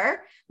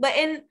 sir?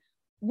 And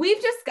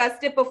we've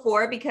discussed it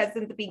before, because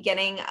in the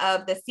beginning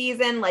of the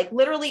season, like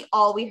literally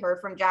all we heard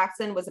from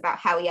Jackson was about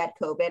how he had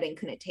COVID and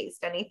couldn't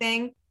taste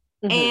anything.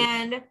 Mm-hmm.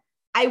 And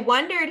I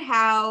wondered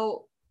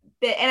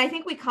and I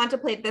think we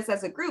contemplated this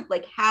as a group,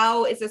 like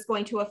how is this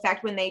going to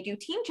affect when they do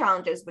team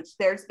challenges, which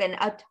there's been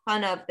a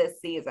ton of this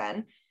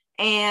season.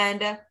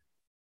 And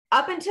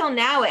up until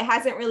now, it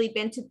hasn't really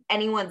been to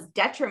anyone's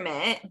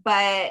detriment,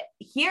 but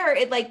here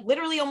it like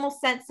literally almost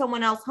sent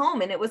someone else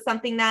home. And it was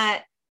something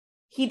that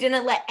he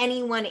didn't let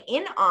anyone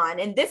in on.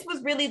 And this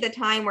was really the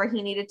time where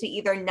he needed to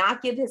either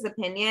not give his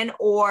opinion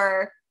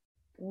or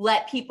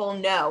let people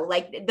know,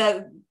 like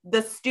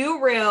the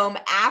stew room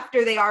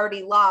after they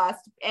already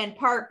lost, in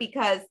part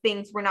because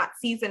things were not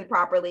seasoned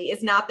properly,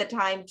 is not the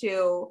time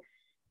to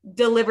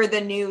deliver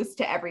the news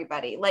to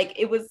everybody. Like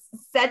it was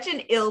such an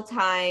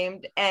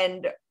ill-timed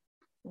and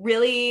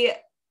really,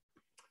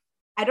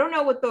 I don't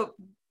know what the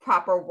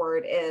proper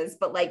word is,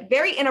 but like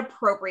very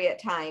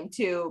inappropriate time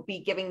to be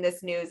giving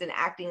this news and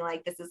acting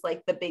like this is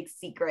like the big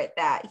secret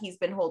that he's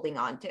been holding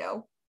on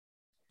to.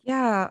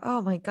 Yeah.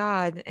 Oh my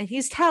God. And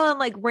he's telling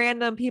like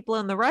random people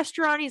in the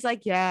restaurant. He's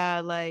like,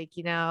 yeah, like,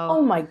 you know.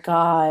 Oh my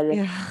God.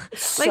 Yeah.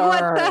 Like,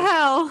 what the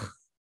hell?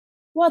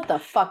 What the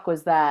fuck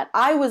was that?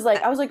 I was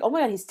like, oh my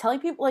God, he's telling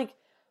people, like,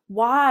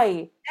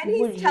 why? And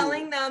he's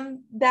telling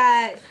them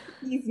that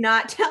he's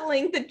not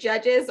telling the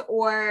judges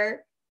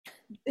or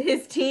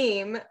his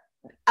team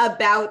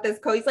about this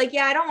code. He's like,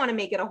 yeah, I don't want to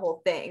make it a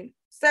whole thing.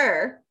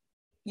 Sir,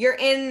 you're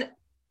in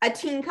a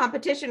team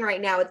competition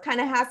right now. It kind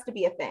of has to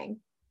be a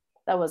thing.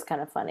 That was kind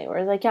of funny. Where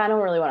it's like, yeah, I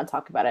don't really want to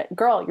talk about it.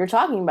 Girl, you're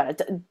talking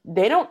about it.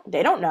 They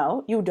don't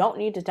know. You don't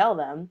need to tell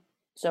them.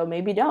 so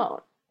maybe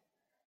don't.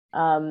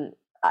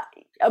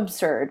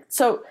 Absurd.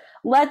 So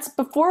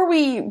before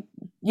we,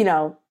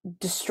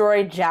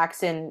 destroy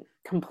Jackson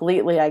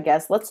completely, I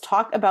guess, let's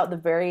talk about the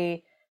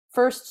very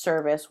first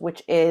service,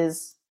 which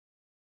is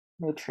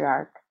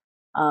matriarch.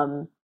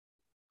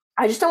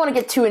 I just don't want to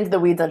get too into the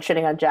weeds on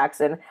shitting on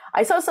Jackson.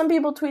 I saw some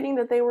people tweeting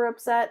that they were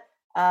upset.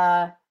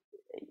 Go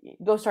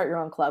start your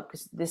own club,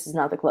 because this is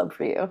not the club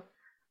for you.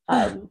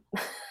 I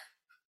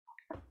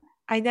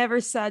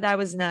never said I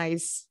was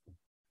nice.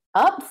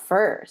 Up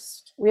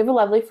first, we have a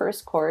lovely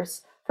first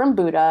course from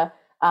Buddha.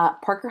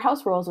 Parker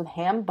House rolls with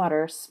ham,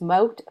 butter,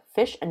 smoked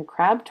fish and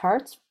crab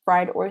tarts,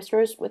 fried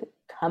oysters with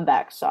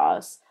comeback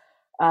sauce.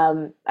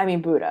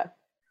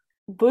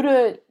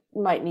 Buddha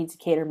might need to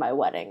cater my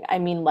wedding. I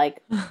mean,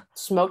 like,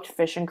 smoked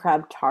fish and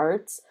crab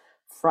tarts,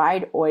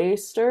 fried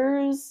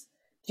oysters.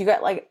 You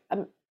got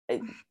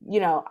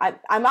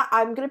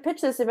I'm gonna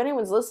pitch this if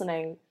anyone's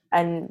listening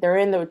and they're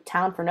in the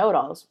town for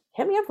know-it-alls.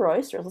 Hit me up for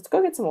oysters. Let's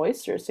go get some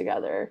oysters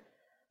together.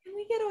 Can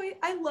we get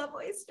I love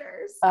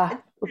oysters.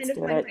 Let's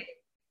do it.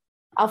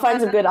 I'll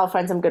find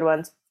some good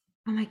ones.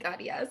 Oh my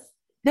God, yes.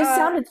 This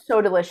sounded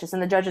so delicious,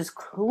 and the judges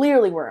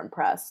clearly were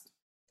impressed.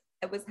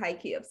 I was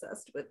high-key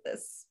obsessed with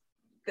this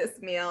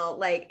meal.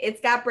 Like,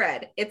 it's got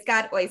bread, it's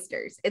got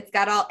oysters, it's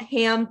got all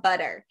ham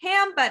butter.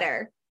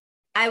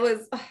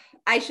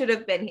 I should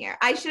have been here.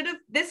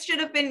 This should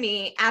have been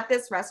me at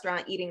this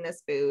restaurant eating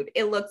this food.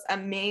 It looks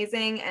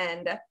amazing,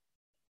 and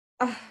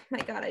oh my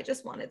God, I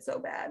just want it so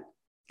bad.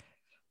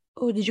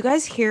 Oh, did you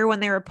guys hear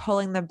when they were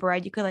pulling the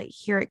bread? You could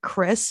hear it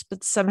crisp,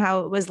 but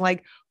somehow it was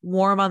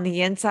warm on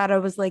the inside. I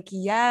was like,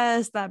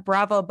 yes, that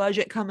Bravo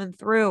budget coming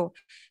through.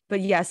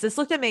 But yes, this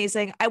looked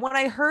amazing. When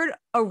I heard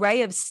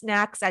array of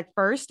snacks at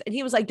first, and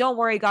he was like, don't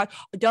worry,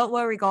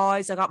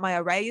 guys. I got my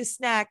array of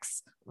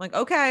snacks. I'm like,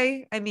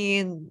 okay. I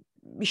mean,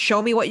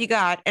 show me what you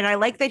got. And I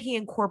like that he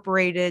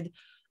incorporated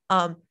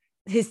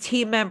his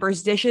team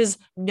members' dishes,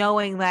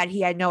 knowing that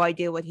he had no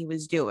idea what he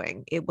was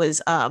doing. It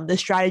was the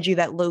strategy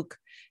that Luke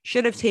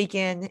should have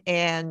taken.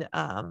 And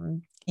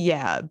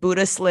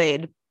Buddha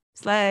slayed.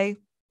 Slay.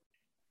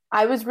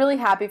 I was really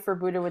happy for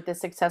Buddha with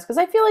this success, because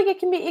I feel like it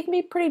can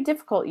be pretty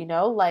difficult,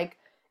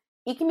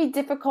 it can be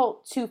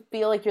difficult to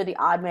feel like you're the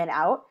odd man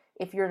out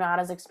if you're not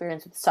as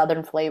experienced with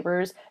Southern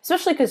flavors,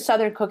 especially because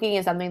Southern cooking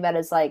is something that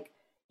is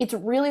it's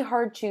really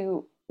hard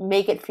to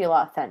make it feel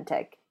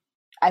authentic.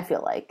 I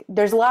feel like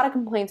there's a lot of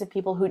complaints of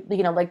people who,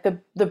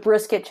 the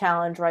brisket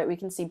challenge, right? We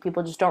can see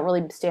people just don't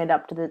really stand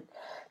up to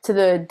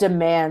the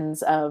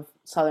demands of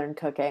Southern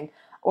cooking,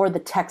 or the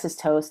Texas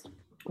toast.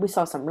 We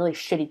saw some really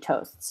shitty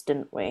toasts,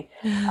 didn't we?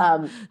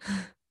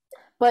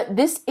 But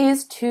this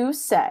is to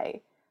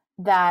say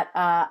that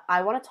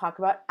I want to talk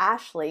about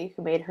Ashley,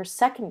 who made her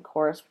second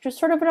course, which is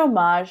sort of an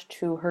homage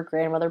to her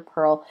grandmother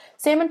Pearl.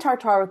 Salmon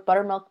tartare with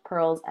buttermilk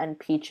pearls and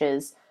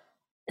peaches.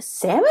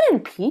 Salmon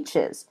and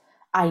peaches.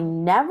 I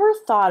never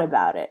thought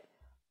about it,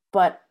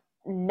 but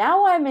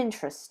now I'm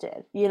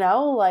interested.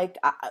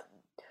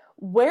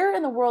 Where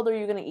in the world are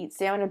you going to eat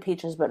salmon and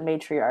peaches but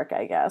matriarch,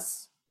 I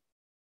guess?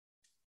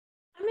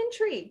 I'm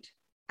intrigued.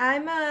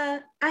 I'm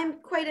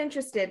quite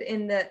interested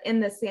in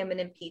the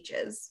salmon and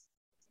peaches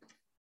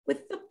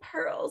with the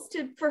pearls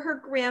for her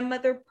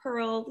grandmother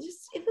Pearl.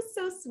 It was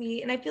so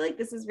sweet, and I feel like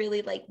this is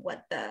really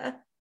what the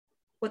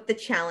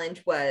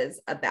challenge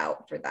was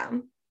about for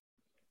them.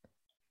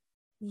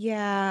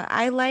 Yeah,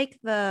 I like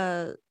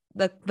the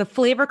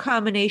flavor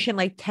combination,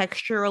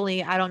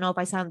 texturally. I don't know if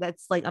I sound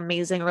that's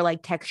amazing or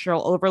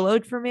textural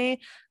overload for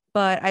me,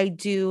 but I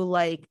do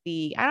like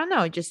I don't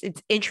know, it's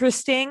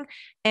interesting,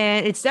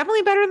 and it's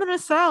definitely better than a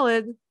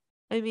salad.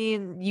 I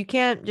mean, you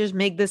can't just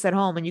make this at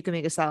home, and you can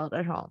make a salad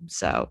at home.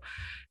 So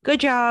good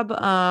job.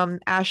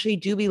 Ashley,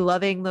 do be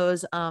loving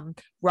those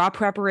raw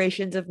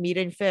preparations of meat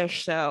and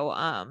fish.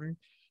 So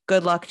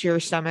good luck to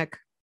your stomach.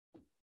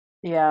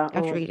 Yeah.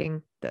 After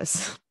eating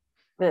this.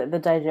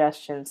 The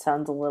digestion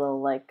sounds a little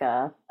like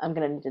I'm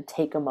going to need to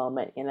take a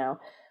moment,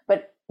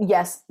 But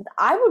yes,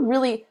 I would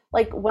really,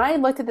 when I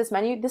looked at this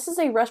menu, this is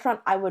a restaurant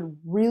I would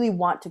really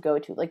want to go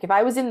to. If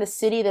I was in the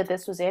city that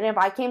this was in, if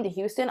I came to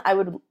Houston, I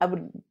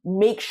would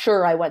make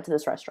sure I went to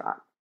this restaurant.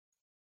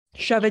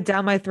 Shove it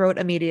down my throat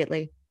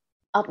immediately.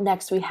 Up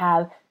next, we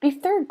have the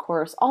third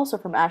course, also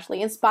from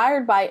Ashley,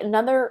 inspired by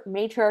another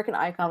matriarch and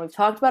icon. We've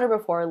talked about her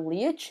before,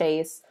 Leah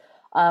Chase.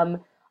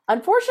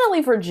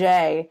 Unfortunately for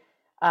Jay,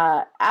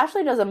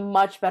 Ashley does a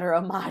much better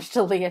homage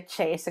to Leah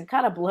Chase and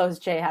kind of blows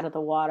Jay out of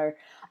the water.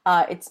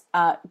 It's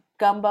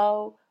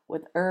gumbo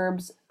with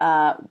herbs,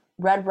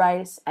 red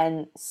rice,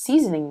 and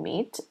seasoning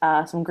meat,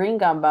 some green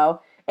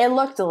gumbo. It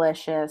looked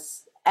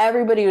delicious.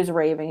 Everybody was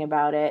raving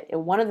about it.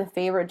 One of the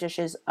favorite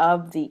dishes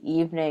of the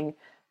evening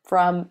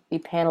from the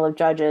panel of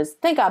judges.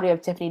 Thank God we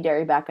have Tiffany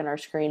Derry back on our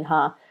screen,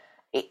 huh?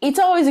 It's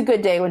always a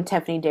good day when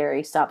Tiffany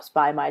Derry stops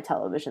by my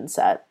television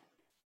set.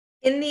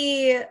 In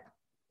the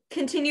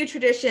continued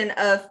tradition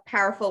of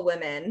powerful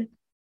women,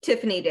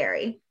 Tiffany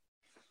Derry,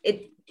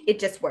 it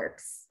just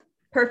works.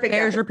 Perfect.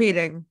 Bears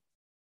repeating.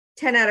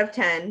 10 out of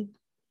 10.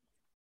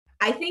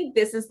 I think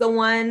this is the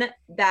one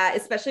that,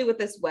 especially with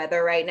this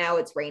weather right now,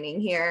 it's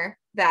raining here,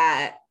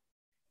 that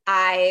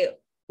I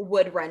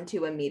would run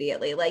to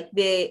immediately. Like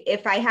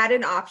if I had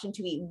an option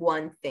to eat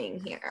one thing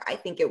here, I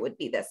think it would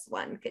be this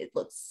one. It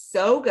looks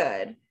so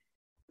good.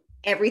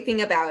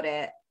 Everything about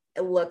it.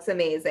 It looks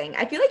amazing.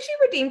 I feel like she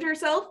redeemed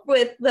herself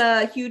with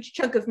the huge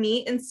chunk of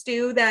meat and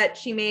stew that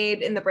she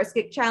made in the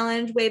brisket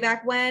challenge way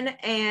back when.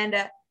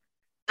 And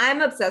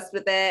I'm obsessed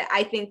with it.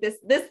 I think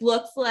this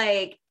looks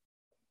like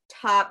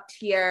top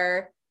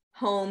tier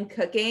home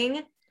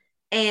cooking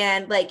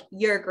and like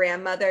your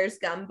grandmother's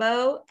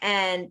gumbo,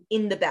 and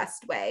in the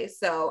best way.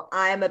 So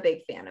I'm a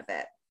big fan of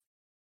it.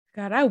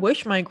 God, I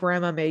wish my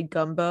grandma made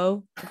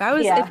gumbo.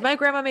 If my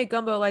grandma made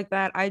gumbo like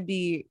that, I'd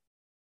be,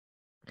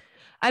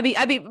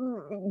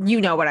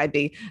 you know what I'd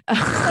be.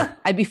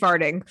 I'd be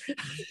farting.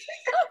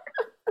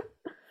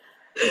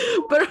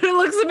 But it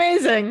looks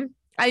amazing.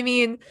 I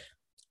mean,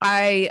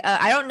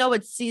 I don't know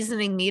what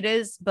seasoning meat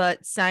is,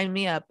 but sign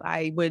me up.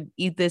 I would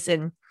eat this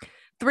in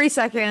 3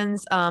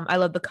 seconds. I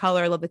love the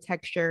color. I love the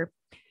texture.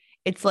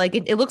 It's like,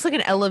 it looks like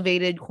an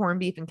elevated corned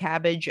beef and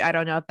cabbage. I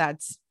don't know if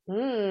that's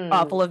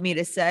awful of me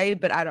to say,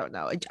 but I don't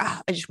know.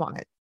 I just want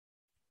it.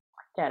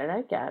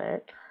 I get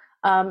it.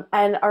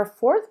 And our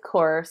fourth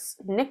course,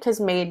 Nick has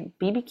made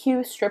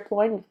BBQ strip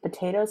loin with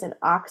potatoes and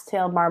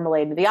oxtail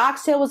marmalade. The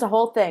oxtail was a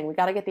whole thing. We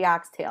got to get the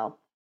oxtail.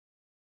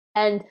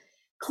 And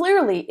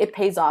clearly it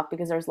pays off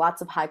because there's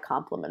lots of high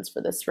compliments for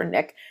this for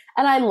Nick.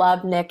 And I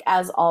love Nick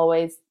as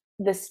always.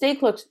 The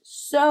steak looks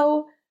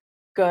so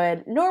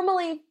good.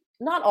 Normally,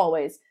 not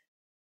always,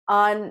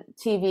 on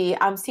TV,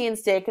 I'm seeing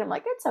steak and I'm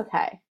like, it's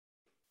okay.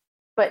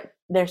 But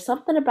there's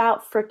something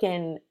about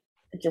freaking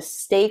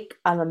just steak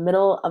on the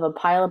middle of a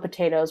pile of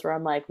potatoes where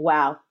I'm like,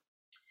 wow,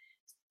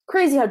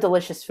 crazy how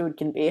delicious food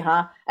can be,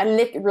 huh? And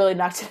Nick really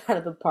knocked it out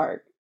of the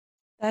park.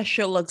 That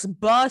shit looks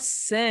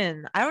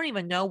bussin'. I don't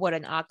even know what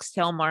an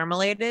oxtail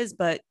marmalade is,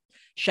 but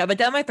shove it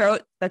down my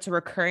throat. That's a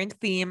recurring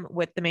theme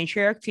with the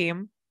matriarch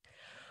team.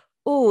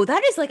 Oh,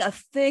 that is like a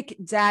thick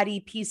daddy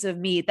piece of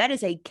meat. That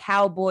is a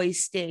cowboy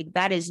steak.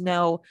 That is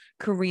no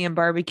Korean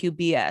barbecue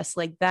BS.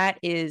 Like, that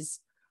is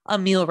a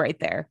meal right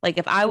there. Like,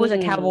 if I was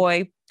a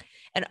cowboy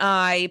and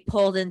I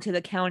pulled into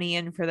the county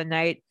inn for the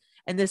night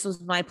and this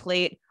was my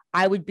plate,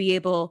 I would be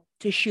able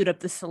to shoot up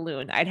the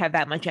saloon. I'd have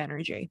that much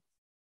energy.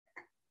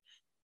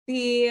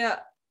 As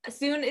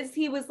soon as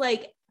he was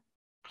like,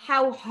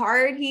 how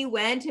hard he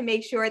went to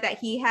make sure that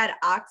he had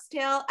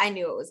oxtail, I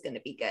knew it was going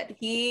to be good.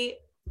 He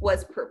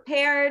was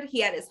prepared. He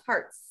had his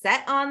heart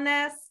set on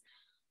this.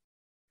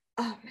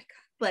 Oh my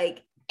God.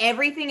 Like,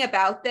 everything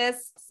about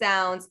this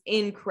sounds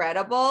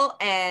incredible.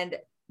 And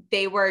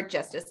they were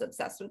just as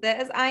obsessed with it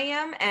as I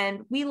am.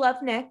 And we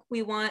love Nick.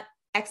 We want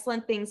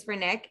excellent things for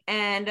Nick.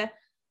 And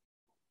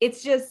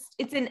it's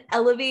an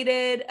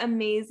elevated,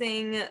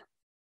 amazing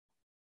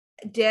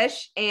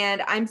dish.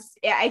 And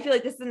I feel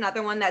like this is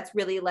another one that's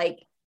really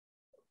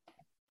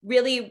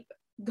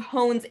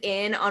hones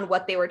in on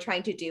what they were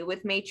trying to do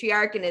with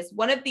matriarch, and is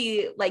one of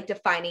the like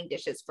defining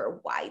dishes for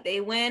why they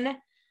win.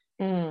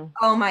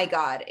 Oh my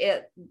God,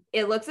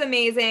 it looks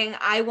amazing.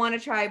 I want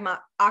to try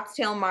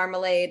oxtail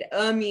marmalade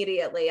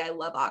immediately. I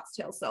love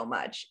oxtail so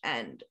much.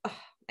 And oh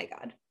my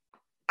God,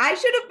 I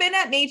should have been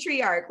at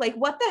matriarch. Like,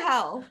 what the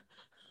hell?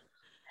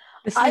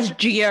 This is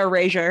Gia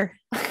erasure.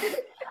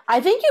 I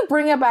think you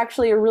bring up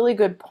actually a really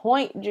good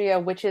point, Gia,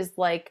 which is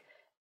like,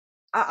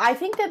 I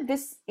think that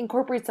this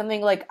incorporates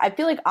something like, I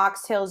feel like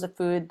oxtail is a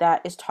food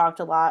that is talked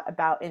a lot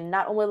about in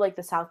not only like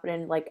the South, but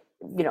in like,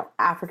 you know,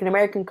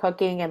 African-American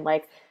cooking and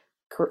like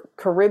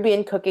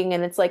Caribbean cooking.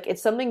 And it's like,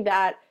 it's something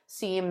that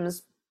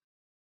seems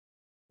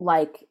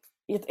like,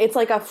 it's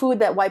like a food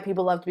that white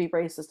people love to be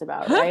racist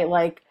about, right?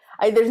 Like,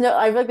 I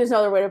feel like there's no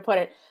other way to put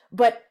it.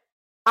 But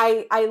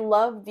I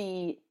love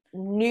the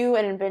new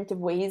and inventive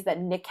ways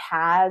that Nick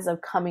has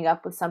of coming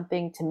up with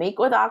something to make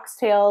with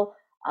oxtail.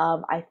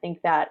 I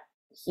think that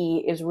he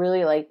is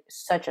really like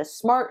such a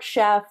smart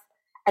chef,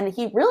 and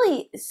he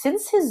really,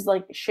 since his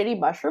like shitty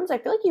mushrooms, I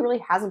feel like he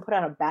really hasn't put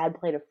on a bad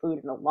plate of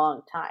food in a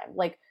long time.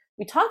 Like,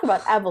 we talk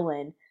about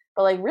Evelyn,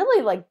 but like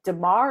really like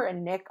Damar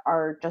and Nick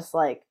are just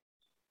like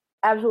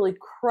absolutely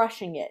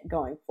crushing it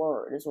going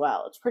forward as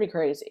well. It's pretty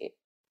crazy.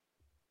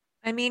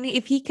 I mean,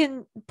 if he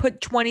can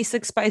put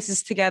 26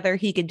 spices together,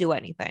 he can do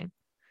anything.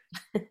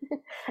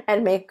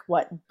 And make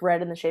what,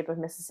 bread in the shape of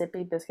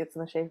Mississippi, biscuits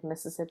in the shape of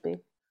Mississippi.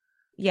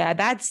 Yeah,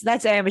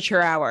 that's amateur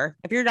hour.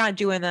 If you're not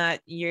doing that,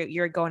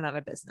 you're going out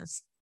of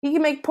business. He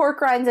can make pork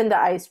rinds into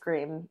ice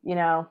cream. You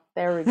know,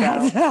 there we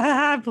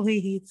go.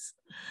 Please.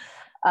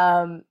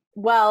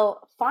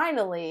 Well,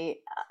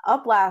 finally,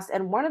 up last,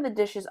 and one of the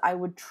dishes I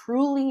would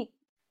truly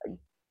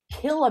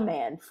kill a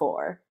man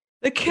for.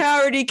 The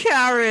carroty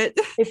carrot.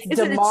 It's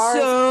Isn't it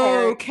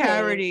so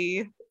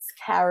carroty? It's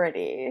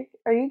carroty.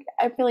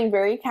 I'm feeling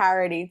very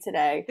carroty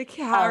today. The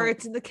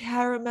carrots and the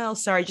caramel.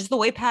 Sorry, just the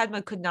way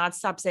Padma could not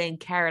stop saying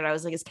carrot. I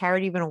was like, is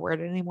carrot even a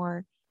word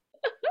anymore?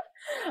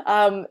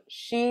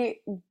 She's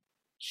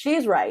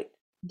right.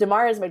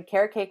 Damar has made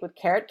carrot cake with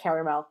carrot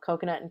caramel,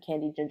 coconut, and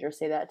candied ginger.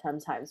 Say that 10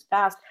 times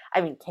fast.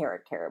 I mean,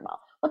 carrot caramel.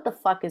 what the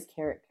fuck is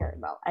carrot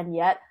caramel? And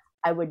yet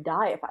I would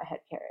die if I had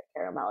carrot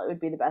caramel. It would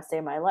be the best day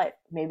of my life.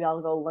 Maybe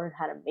I'll go learn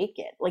how to make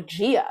it. Like,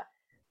 Gia,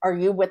 are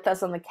you with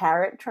us on the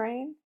carrot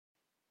train?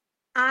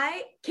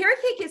 Carrot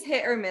cake is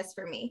hit or miss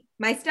for me.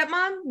 My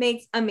stepmom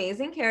makes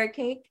amazing carrot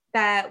cake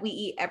that we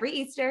eat every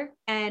Easter,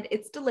 and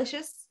it's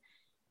delicious.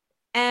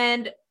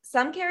 And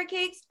some carrot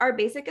cakes are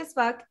basic as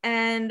fuck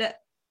and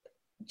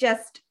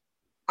just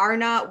are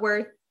not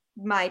worth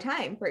my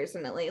time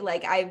personally.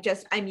 Like,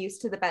 I'm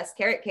used to the best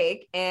carrot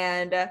cake,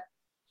 and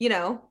you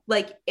know,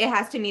 like, it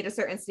has to meet a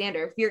certain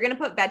standard. If you're gonna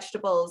put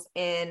vegetables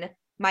in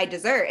my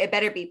dessert, it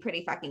better be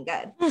pretty fucking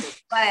good.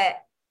 But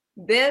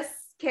this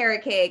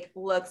carrot cake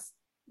looks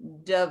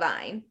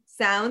divine.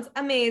 Sounds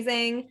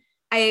amazing.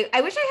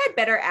 I wish I had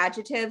better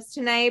adjectives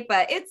tonight,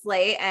 but it's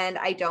late and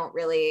I don't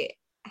really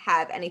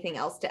have anything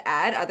else to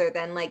add other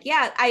than like,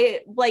 yeah,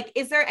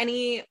 is there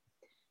any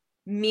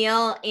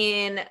meal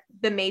in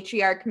the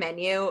matriarch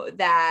menu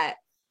that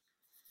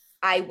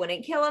I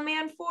wouldn't kill a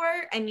man for?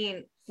 I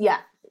mean, yeah,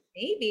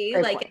 maybe.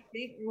 Great like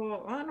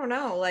point. I don't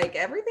know, like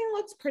everything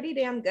looks pretty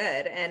damn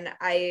good. And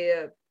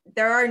I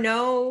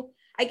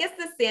guess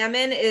the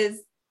salmon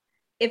is,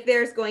 if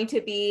there's going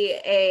to be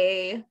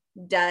a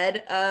dud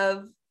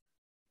of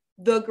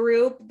the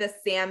group, the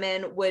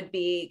salmon would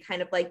be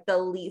kind of like the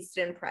least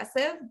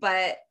impressive,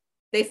 but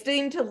they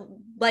seem to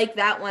like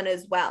that one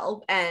as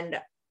well. And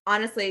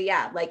honestly,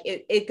 yeah, like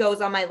it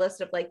goes on my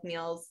list of like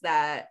meals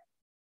that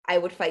I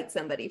would fight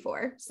somebody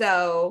for.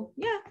 So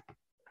yeah,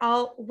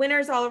 all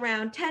winners all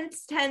around.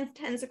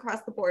 10s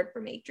across the board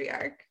for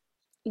matriarch.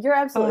 You're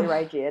absolutely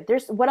right, Gia.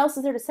 What else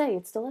is there to say?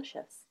 It's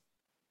delicious.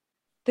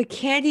 The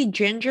candied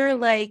ginger,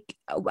 like,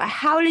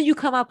 how did you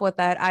come up with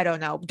that? I don't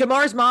know.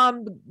 Damar's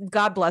mom,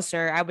 God bless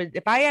her.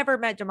 If I ever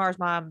met Damar's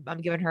mom,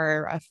 I'm giving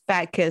her a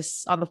fat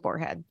kiss on the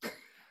forehead.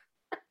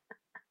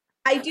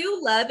 I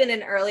do love in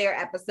an earlier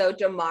episode,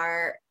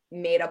 Damar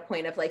made a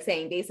point of like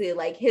saying basically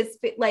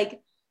like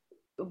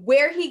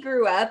where he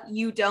grew up,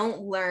 you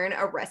don't learn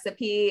a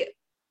recipe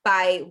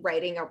by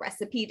writing a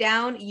recipe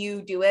down.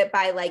 You do it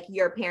by like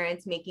your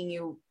parents making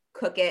you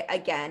cook it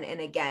again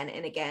and again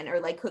and again, or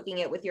like cooking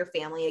it with your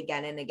family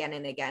again and again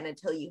and again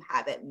until you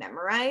have it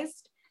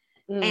memorized.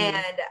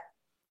 And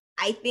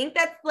I think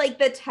that's like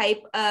the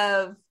type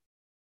of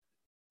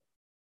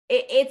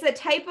it's a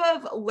type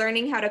of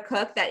learning how to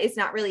cook that is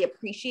not really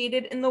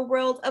appreciated in the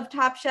world of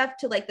Top Chef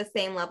to like the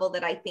same level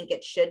that I think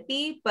it should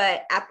be.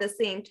 But at the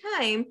same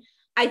time,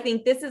 I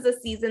think this is a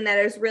season that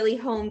is really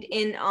honed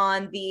in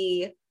on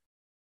the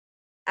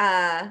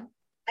I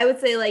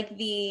would say like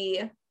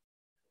the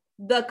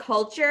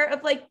culture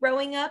of like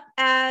growing up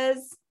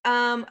as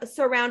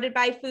surrounded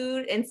by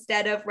food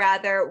instead of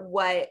rather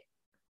what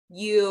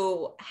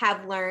you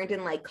have learned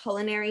in like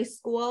culinary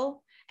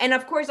school. And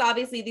of course,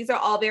 obviously, these are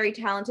all very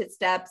talented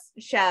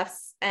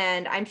chefs,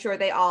 and I'm sure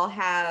they all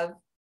have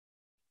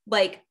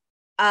like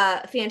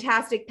a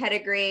fantastic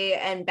pedigree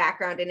and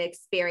background and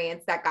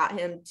experience that got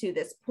him to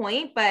this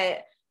point.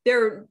 But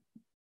they're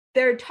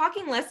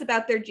talking less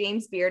about their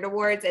James Beard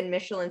Awards and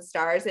Michelin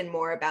stars and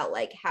more about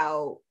like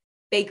how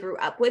they grew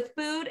up with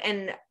food.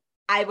 And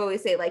I've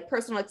always say like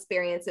personal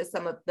experience is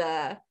some of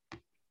the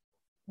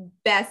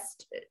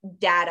best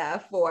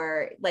data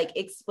for like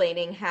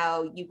explaining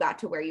how you got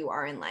to where you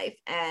are in life.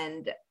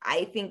 And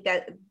I think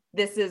that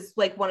this is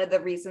like one of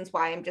the reasons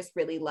why I'm just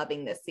really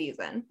loving this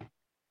season.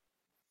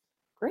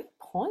 Great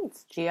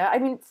points, Gia. I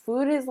mean,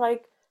 food is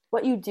like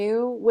what you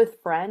do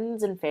with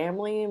friends and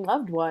family and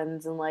loved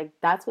ones. And like,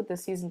 that's what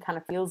this season kind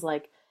of feels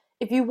like.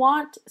 If you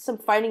want some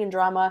fighting and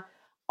drama,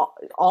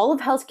 all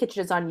of Hell's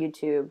Kitchen is on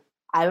YouTube.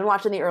 I've been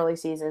watching the early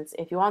seasons.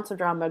 If you want some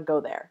drama,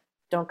 go there.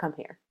 Don't come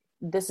here.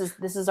 This is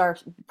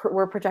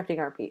we're protecting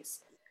our peace.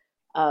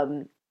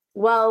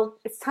 Well,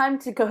 it's time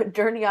to go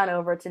journey on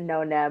over to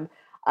No Nem.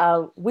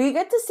 We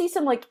get to see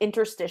some like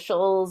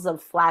interstitials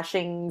of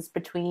flashings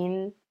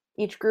between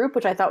each group,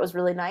 which I thought was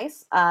really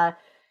nice.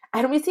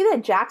 And we see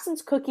that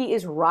Jackson's cookie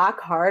is rock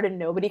hard and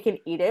nobody can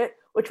eat it,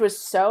 which was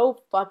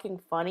so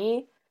fucking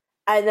funny.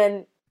 And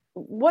then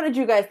what did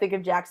you guys think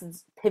of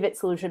Jackson's pivot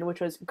solution,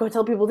 which was go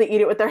tell people to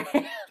eat it with their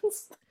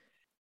hands?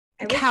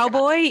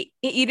 Cowboy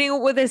eating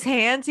it with his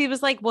hands. He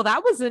was like, well,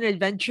 that was an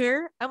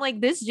adventure. I'm like,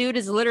 this dude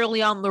is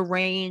literally on the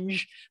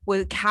range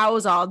with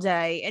cows all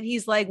day. And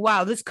he's like,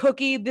 wow, this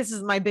cookie, this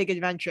is my big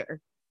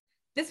adventure.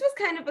 This was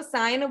kind of a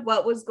sign of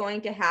what was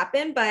going to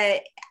happen,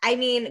 but I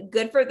mean,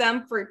 good for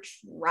them for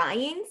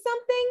trying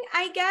something,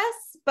 I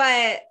guess.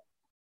 But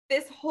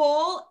this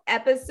whole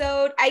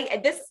episode,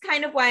 this is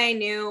kind of why I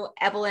knew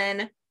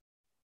Evelyn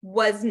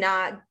was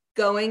not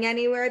going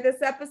anywhere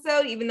this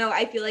episode, even though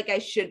I feel like I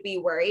should be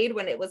worried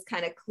when it was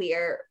kind of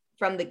clear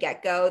from the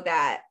get-go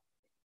that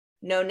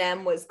No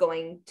Nem was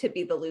going to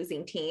be the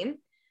losing team.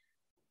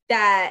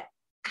 That,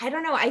 I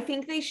don't know, I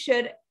think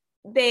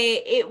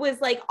it was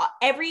like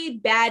every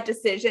bad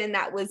decision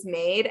that was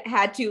made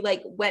had to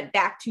like went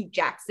back to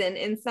Jackson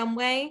in some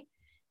way.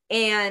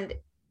 And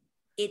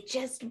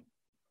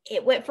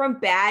it went from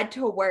bad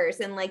to worse.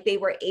 And like they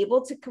were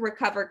able to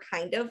recover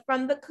kind of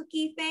from the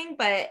cookie thing,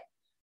 but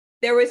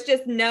there was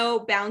just no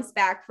bounce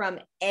back from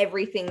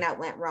everything that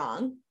went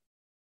wrong.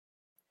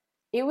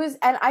 It was,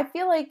 and I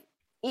feel like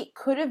it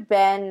could have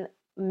been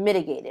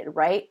mitigated,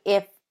 right?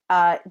 If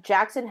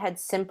Jackson had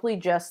simply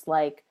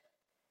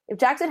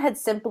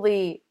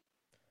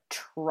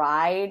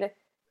tried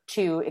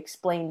to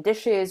explain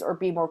dishes or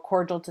be more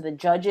cordial to the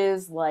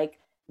judges, like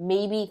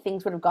maybe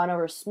things would have gone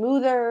over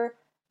smoother,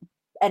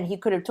 and he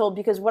could have told,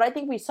 because what I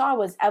think we saw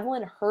was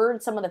Evelyn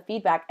heard some of the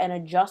feedback and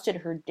adjusted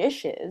her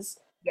dishes.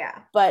 Yeah.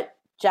 But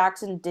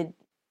Jackson did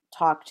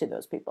talk to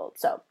those people,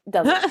 so it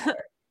doesn't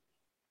matter.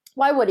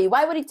 Why would he?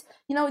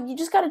 You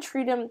just got to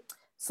treat them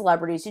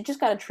celebrities. You just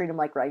got to treat them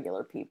like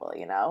regular people,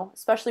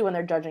 especially when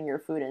they're judging your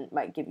food and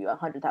might give you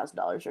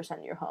 $100,000 or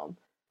send you home.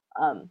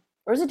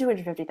 Or is it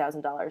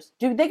 $250,000?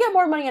 Do they get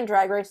more money on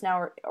Drag Race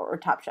now or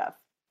Top Chef?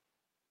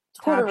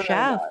 Top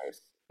Chef.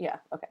 Yeah.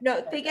 Okay.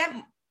 No,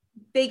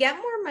 they get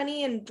more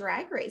money in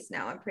Drag Race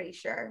now. I'm pretty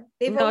sure.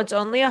 It's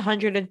only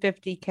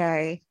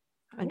 $150K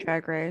on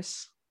Drag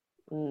Race.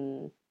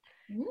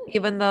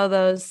 Even though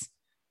those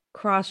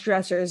cross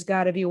dressers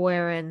got to be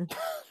wearing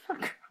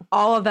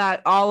all of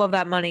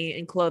that money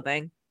in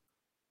clothing.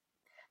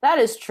 That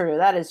is true.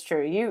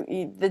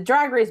 You the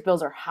Drag Race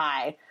bills are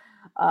high,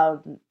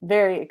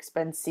 very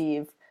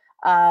expensive.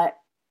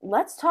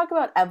 Let's talk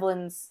about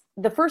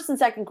the first and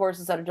second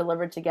courses that are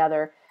delivered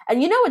together.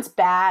 And it's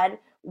bad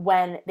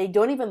when they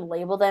don't even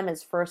label them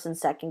as first and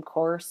second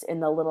course in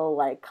the little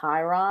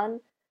chyron.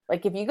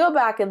 Like if you go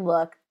back and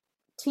look,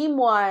 Team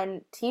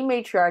 1, Team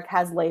Matriarch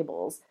has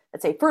labels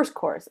that say first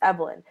course,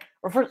 Evelyn,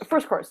 or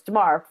first course,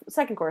 Damar,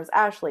 second course,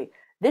 Ashley.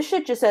 This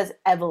shit just says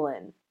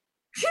Evelyn.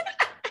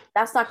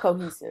 That's not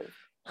cohesive.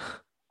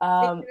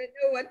 I didn't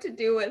know what to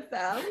do with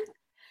them.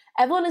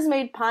 Evelyn has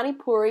made pani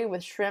puri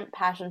with shrimp,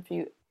 passion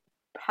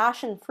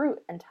fruit,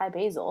 and Thai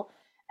basil.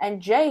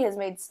 And Jay has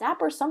made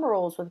snapper summer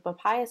rolls with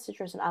papaya,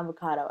 citrus, and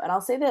avocado. And I'll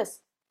say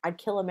this, I'd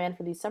kill a man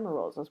for these summer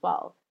rolls as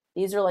well.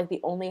 These are the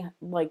only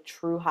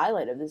true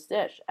highlight of this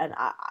dish and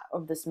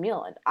of this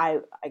meal. And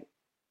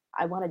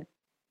I want to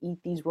eat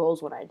these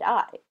rolls when I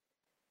die.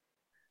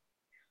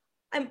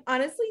 I'm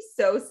honestly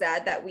so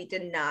sad that we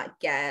did not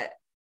get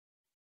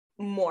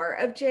more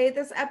of Jay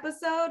this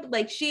episode.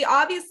 She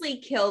obviously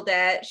killed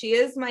it. She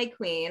is my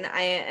queen.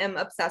 I am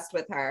obsessed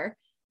with her.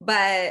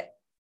 But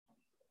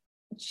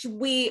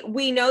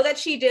we know that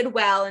she did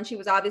well and she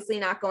was obviously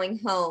not going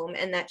home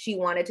and that she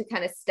wanted to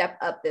kind of step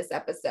up this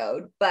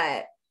episode.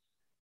 But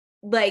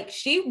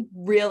she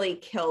really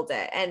killed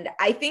it. And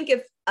I think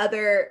if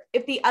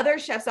the other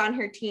chefs on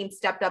her team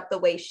stepped up the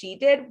way she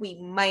did, we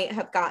might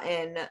have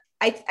gotten,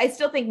 I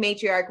still think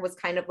Matriarch was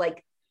kind of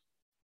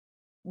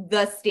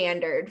the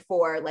standard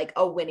for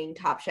a winning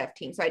Top Chef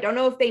team. So I don't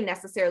know if they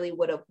necessarily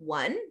would have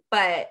won,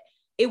 but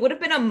it would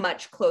have been a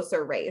much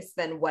closer race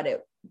than what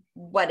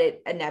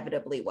it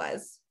inevitably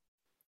was.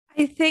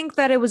 I think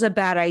that it was a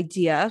bad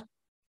idea,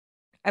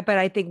 but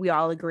I think we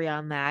all agree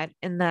on that.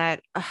 And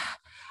that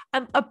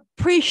I'm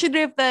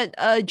appreciative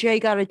that Jay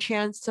got a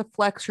chance to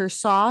flex her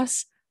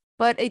sauce,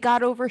 but it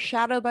got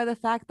overshadowed by the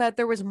fact that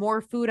there was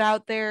more food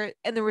out there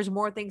and there was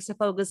more things to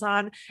focus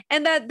on,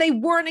 and that they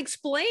weren't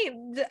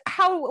explained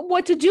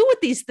what to do with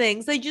these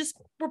things. They just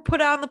were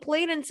put on the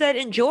plate and said,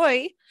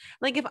 enjoy.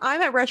 If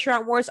I'm at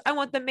Restaurant Wars, I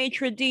want the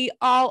maitre d'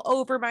 all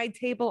over my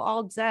table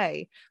all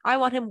day. I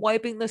want him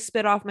wiping the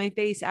spit off my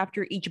face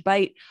after each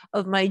bite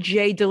of my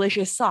Jay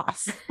delicious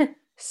sauce.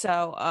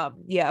 So,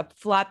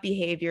 flat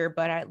behavior,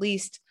 but at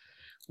least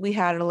we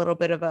had a little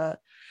bit of a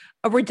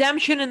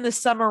redemption in the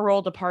summer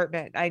roll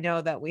department. I know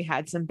that we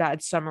had some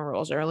bad summer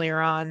rolls earlier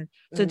on,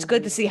 so it's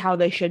good to see how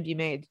they should be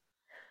made.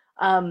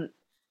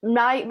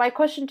 My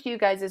question to you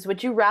guys is,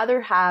 would you rather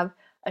have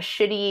a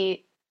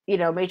shitty,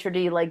 maitre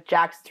d' like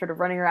Jackson sort of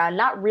running around,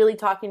 not really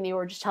talking to you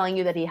or just telling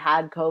you that he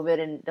had COVID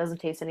and doesn't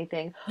taste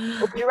anything?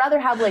 Or would you rather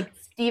have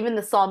Steven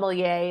the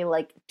sommelier,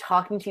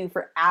 talking to you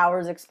for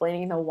hours,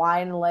 explaining the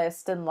wine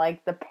list and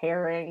the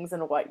pairings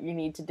and what you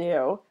need to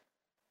do?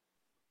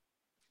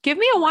 Give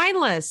me a wine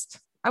list.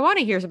 I want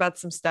to hear about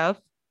some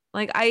stuff.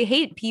 I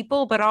hate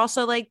people, but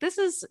also this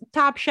is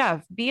Top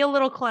Chef. Be a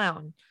little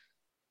clown.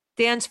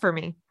 Dance for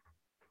me.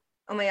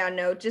 Oh my God,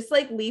 no, just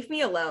leave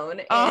me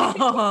alone. And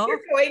you're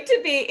going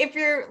to be, if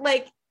you're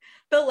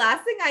the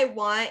last thing I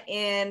want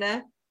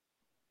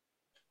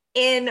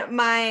in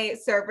my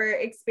server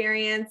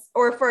experience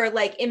or for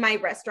in my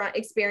restaurant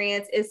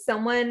experience is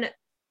someone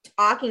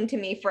talking to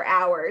me for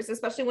hours,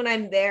 especially when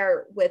I'm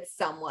there with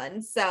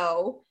someone.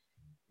 So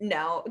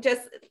no,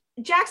 just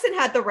Jackson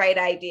had the right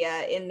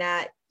idea in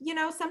that,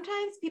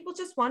 sometimes people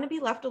just want to be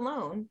left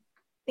alone.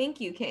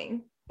 Thank you,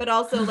 King. But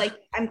also,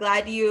 I'm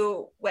glad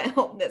you went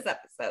home this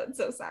episode.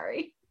 So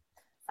sorry.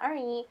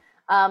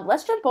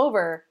 Let's jump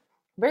over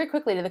very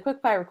quickly to the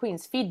Quickfire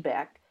Queens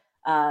feedback.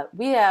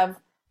 We have,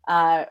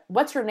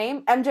 what's her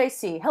name?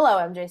 MJC. Hello,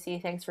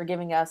 MJC. Thanks for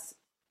giving us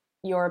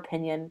your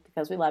opinion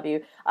because we love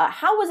you.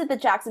 How was it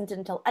that Jackson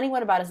didn't tell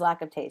anyone about his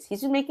lack of taste?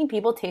 He's been making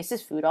people taste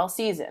his food all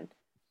season.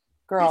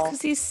 Girl.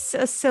 Because he's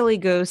a silly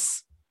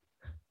goose.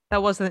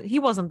 he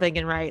wasn't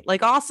thinking right.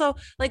 Like also,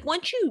 like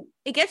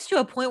it gets to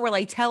a point where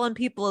like telling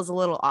people is a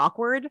little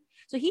awkward.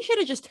 So he should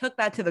have just took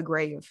that to the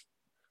grave.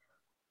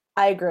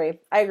 I agree.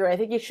 I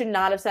think he should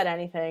not have said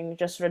anything,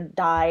 just sort of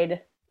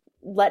died,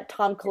 let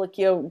Tom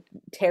Colicchio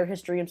tear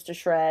his dreams to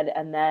shred,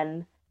 and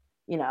then,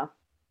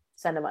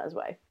 send him on his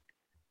way.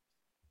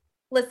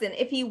 Listen,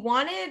 if he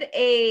wanted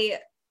a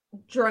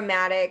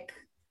dramatic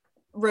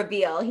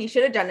reveal, he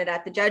should have done it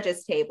at the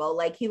judges' table.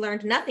 Like, he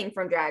learned nothing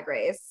from Drag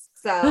Race.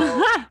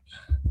 So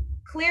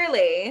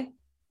clearly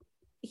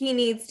he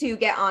needs to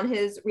get on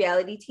his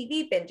reality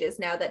TV binges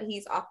now that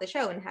he's off the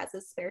show and has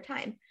his spare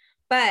time.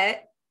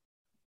 But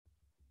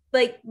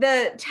like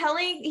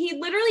he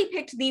literally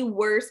picked the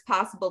worst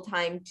possible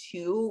time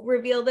to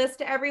reveal this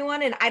to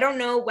everyone. And I don't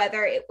know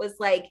whether it was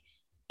like,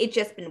 it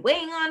just been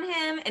weighing on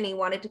him and he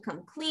wanted to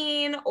come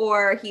clean,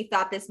 or he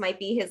thought this might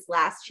be his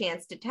last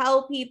chance to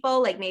tell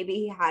people. Like maybe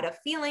he had a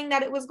feeling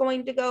that he was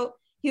going to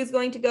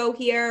go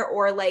here,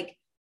 or like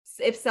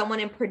if someone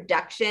in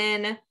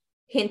production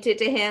hinted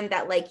to him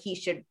that like he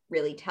should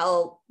really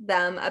tell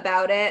them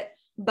about it.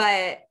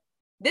 But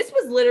this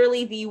was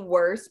literally the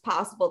worst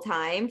possible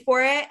time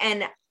for it.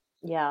 And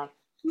yeah,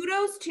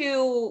 kudos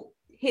to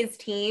his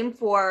team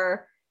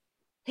for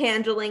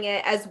handling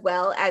it as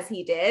well as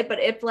he did. But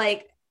if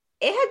like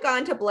it had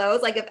gone to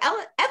blows, like if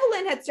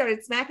Evelyn had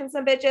started smacking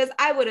some bitches,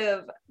 I would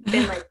have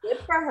been like, good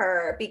for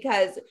her,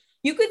 because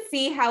you could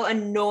see how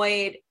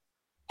annoyed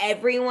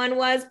everyone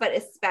was, but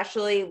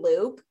especially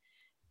Luke,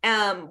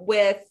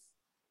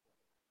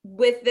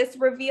 with this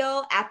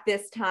reveal at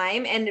this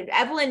time. And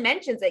Evelyn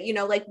mentions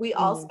it, like we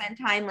all spend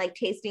time like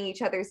tasting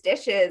each other's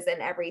dishes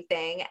and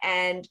everything.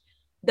 And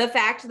the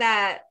fact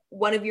that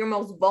one of your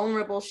most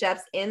vulnerable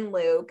chefs in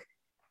Luke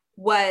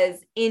was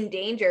in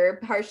danger,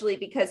 partially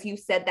because you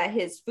said that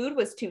his food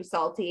was too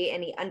salty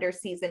and he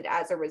underseasoned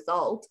as a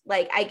result.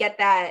 Like, I get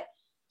that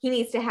he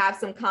needs to have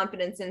some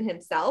confidence in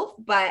himself,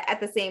 but at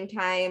the same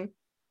time,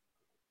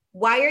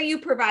 why are you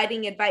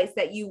providing advice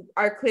that you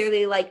are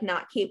clearly like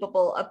not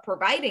capable of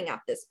providing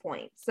at this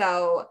point?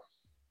 So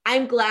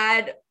I'm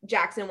glad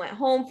Jackson went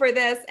home for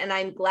this, and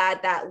I'm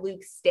glad that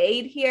Luke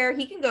stayed here.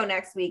 He can go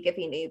next week if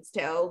he needs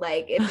to,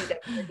 like if he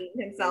doesn't redeem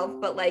himself,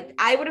 but like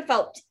I would have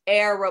felt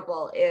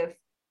terrible if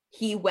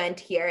he went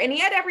here, and he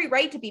had every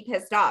right to be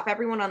pissed off.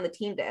 Everyone on the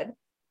team did.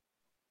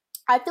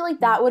 I feel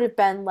like that would have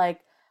been like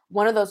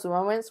one of those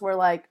moments where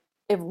like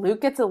if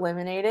Luke gets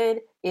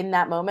eliminated in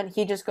that moment,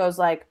 he just goes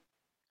like,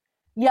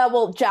 yeah,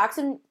 well,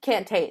 Jackson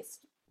can't taste.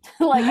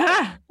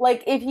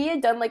 like if he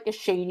had done like a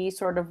shady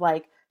sort of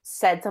like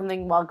said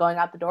something while going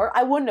out the door,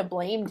 I wouldn't have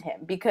blamed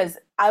him, because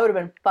I would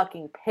have been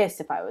fucking pissed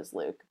if I was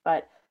Luke.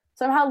 But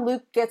somehow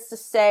Luke gets to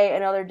stay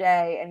another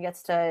day and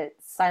gets to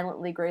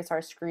silently grace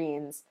our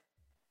screens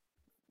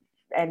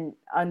and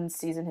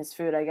unseason his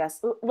food, I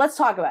guess. Let's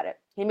talk about it.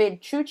 He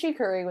made chuchi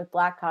curry with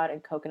black cod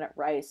and coconut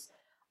rice.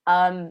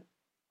 And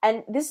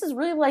this is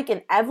really like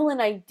an Evelyn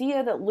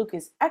idea that Luke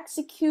is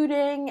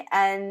executing.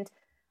 And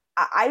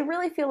I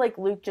really feel like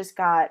Luke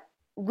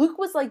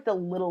was like the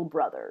little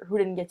brother who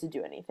didn't get to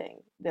do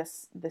anything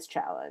this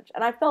challenge.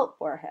 And I felt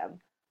for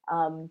him.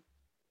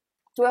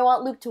 Do I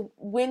want Luke to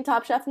win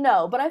Top Chef?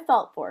 No, but I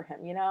felt for him,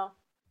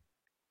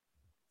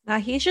 Now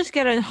he's just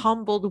getting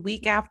humbled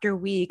week after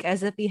week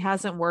as if he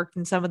hasn't worked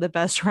in some of the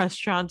best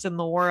restaurants in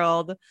the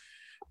world.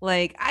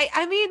 Like,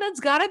 I mean, that's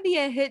gotta be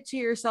a hit to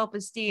your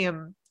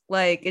self-esteem.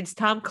 Like, it's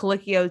Tom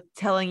Colicchio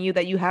telling you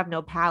that you have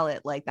no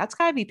palate. Like, that's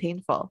gotta be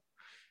painful.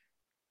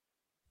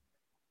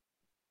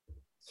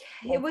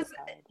 It was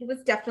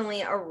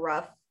definitely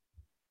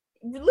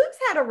Luke's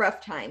had a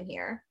rough time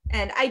here,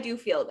 and I do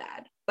feel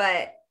bad,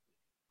 but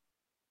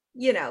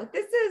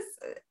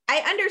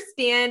I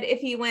understand if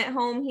he went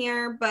home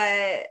here,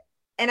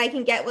 and I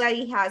can get why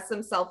he has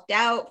some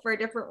self-doubt for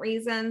different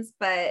reasons,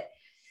 but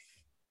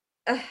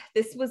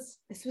this was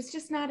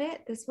just not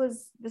it. This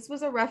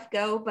was a rough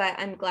go, but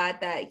I'm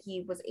glad that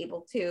he was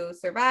able to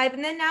survive.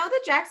 And then now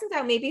that Jackson's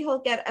out, maybe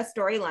he'll get a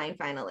storyline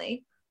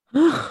finally.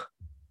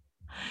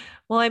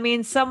 Well, I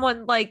mean,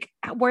 someone like,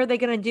 what are they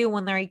going to do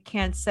when they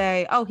can't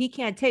say, oh, he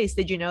can't taste?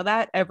 Did you know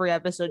that? Every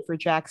episode for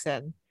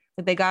Jackson.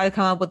 That they got to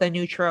come up with a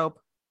new trope.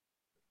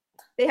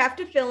 They have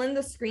to fill in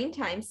the screen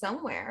time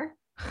somewhere.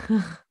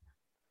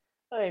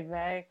 Oy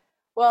vey.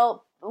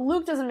 Well,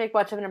 Luke doesn't make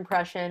much of an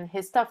impression.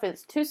 His stuff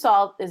is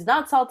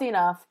not salty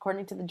enough,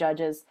 according to the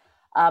judges.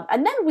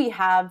 And then we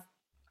have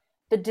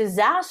the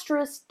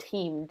disastrous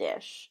team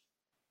dish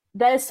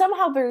that is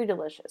somehow very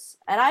delicious.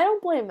 And I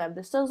don't blame them.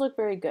 This does look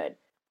very good.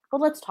 But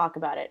let's talk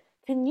about it.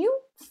 Can you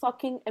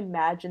fucking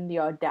imagine the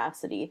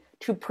audacity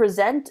to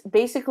present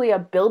basically a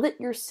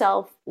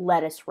build-it-yourself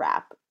lettuce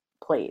wrap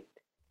plate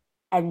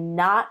and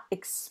not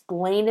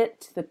explain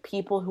it to the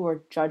people who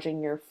are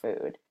judging your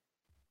food?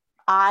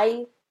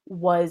 I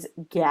was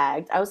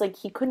gagged. I was like,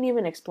 he couldn't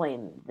even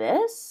explain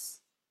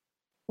this?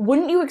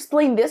 Wouldn't you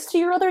explain this to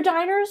your other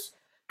diners?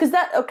 Because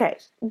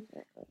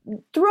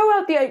throw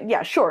out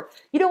yeah, sure.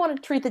 You don't want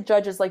to treat the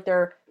judges like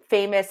they're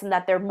famous and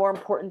that they're more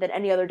important than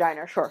any other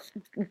diner. Sure.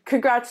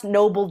 Congrats,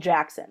 Noble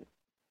Jackson.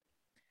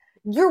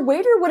 Your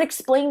waiter would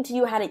explain to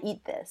you how to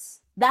eat this.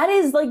 That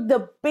is like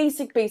the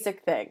basic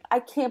thing. I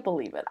can't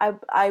believe it.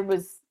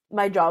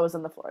 My jaw was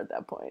on the floor at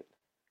that point.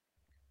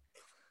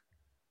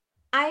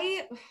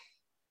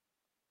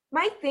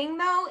 My thing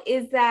though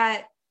is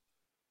that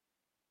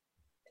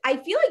I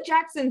feel like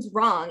Jackson's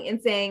wrong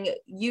in saying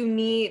you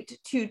need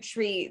to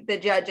treat the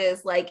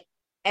judges like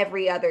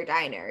every other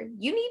diner.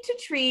 You need to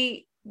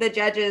treat the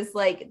judges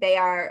like they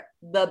are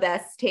the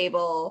best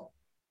table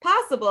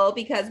possible,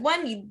 because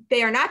one,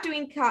 they are not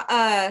doing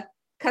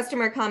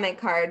customer comment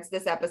cards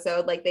this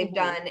episode like they've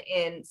done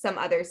in some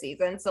other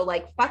seasons. So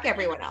like, fuck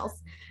everyone else.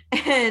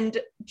 And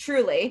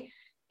truly,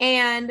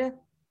 and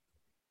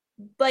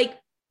like,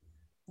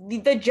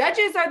 the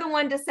judges are the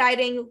one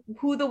deciding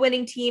who the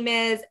winning team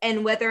is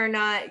and whether or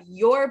not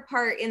your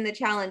part in the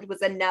challenge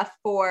was enough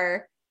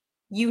for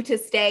you to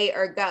stay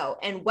or go.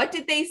 And what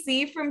did they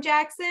see from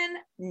Jackson?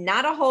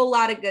 Not a whole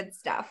lot of good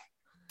stuff.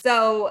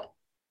 So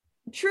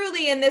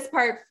truly in this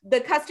part,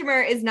 the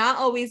customer is not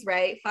always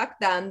right. Fuck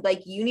them.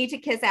 Like, you need to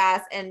kiss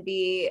ass and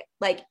be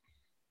like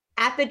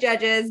at the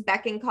judges'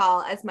 beck and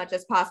call as much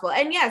as possible.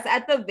 And yes,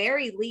 at the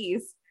very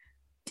least,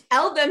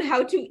 tell them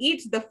how to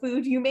eat the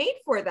food you made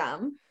for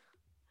them.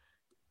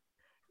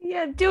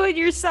 Yeah, do it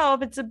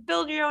yourself. It's a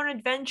build your own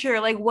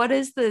adventure. Like, what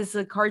is this?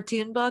 A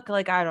cartoon book?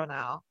 Like, I don't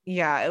know.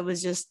 Yeah, it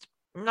was just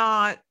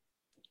not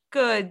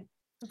good.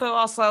 But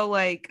also,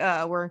 like,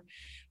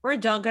 we're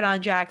dunking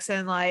on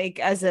Jackson, like,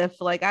 as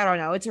if, like, I don't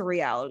know, it's a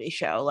reality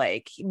show.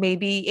 Like,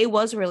 maybe it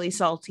was really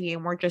salty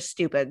and we're just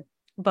stupid.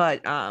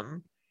 But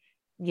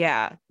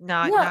yeah,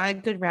 not a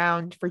good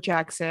round for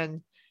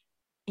Jackson.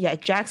 Yeah,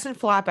 Jackson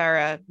flop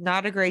era,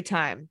 not a great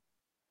time.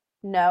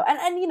 No,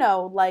 and you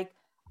know, like,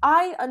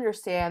 I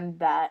understand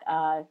that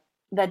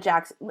that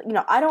Jackson, you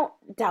know, I don't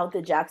doubt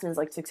that Jackson is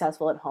like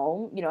successful at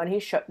home, you know, and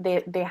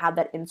they had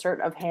that insert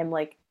of him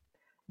like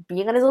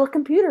being on his little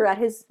computer at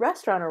his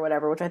restaurant or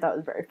whatever, which I thought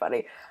was very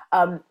funny.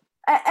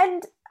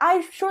 And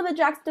I'm sure that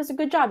Jackson does a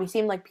good job. He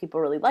seemed like people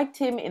really liked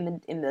him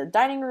in the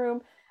dining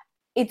room.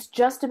 It's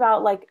just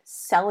about like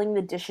selling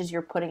the dishes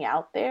you're putting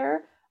out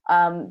there.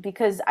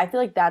 Because I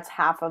feel like that's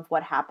half of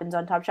what happens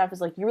on Top Chef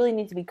is like, you really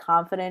need to be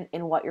confident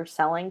in what you're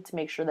selling to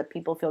make sure that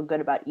people feel good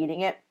about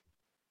eating it.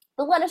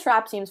 The lettuce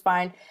wrap seems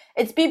fine.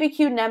 It's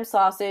BBQ nem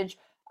sausage,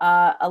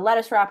 a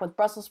lettuce wrap with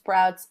Brussels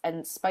sprouts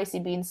and spicy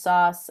bean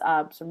sauce,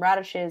 some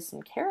radishes,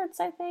 some carrots,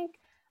 I think.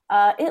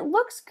 It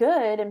looks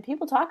good and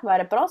people talk about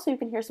it, but also you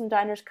can hear some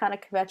diners kind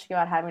of kvetching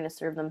about having to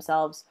serve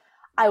themselves.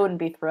 I wouldn't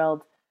be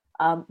thrilled.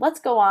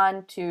 Let's go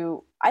on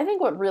to, I think,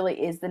 what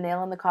really is the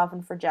nail in the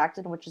coffin for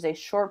Jackson, which is a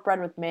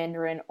shortbread with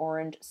mandarin,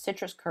 orange,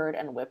 citrus curd,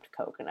 and whipped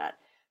coconut.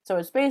 So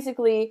it's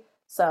basically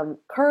some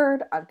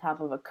curd on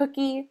top of a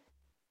cookie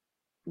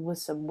with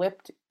some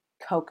whipped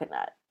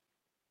coconut.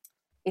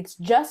 It's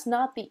just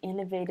not the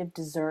innovative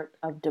dessert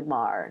of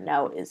Damar,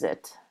 now is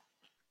it?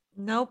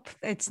 Nope,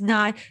 it's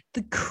not.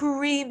 The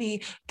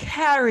creamy,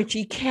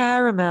 carroty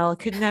caramel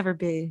could never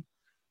be.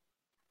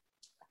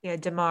 Yeah,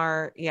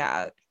 Damar,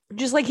 yeah.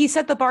 Just like he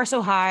set the bar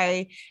so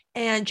high,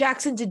 and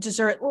Jackson did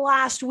dessert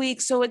last week.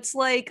 So it's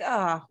like,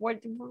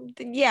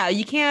 yeah,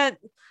 you can't.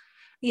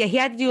 Yeah, he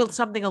had to do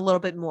something a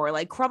little bit more.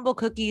 Like Crumble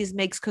Cookies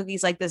makes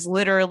cookies like this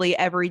literally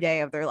every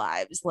day of their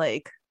lives.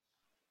 Like,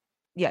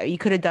 yeah, you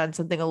could have done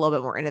something a little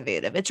bit more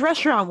innovative. It's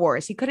Restaurant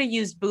Wars. He could have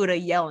used Buddha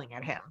yelling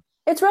at him.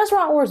 It's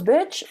Restaurant Wars,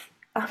 bitch.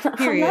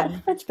 Period.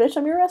 I'm not bitch.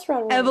 I'm your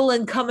Restaurant Wars.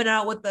 Evelyn coming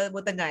out with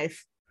the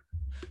knife.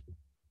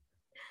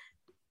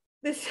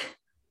 This.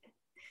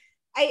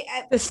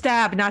 The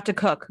stab, not to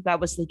cook.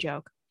 That was the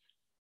joke.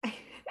 I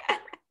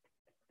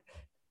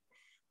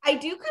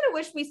do kind of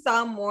wish we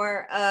saw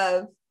more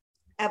of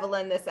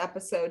Evelyn this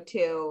episode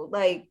too.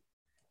 Like,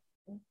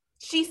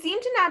 she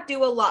seemed to not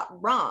do a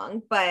lot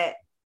wrong, but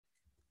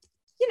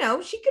you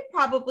know, she could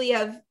probably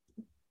have,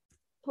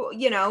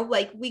 you know,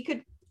 like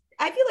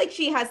I feel like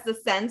she has the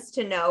sense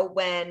to know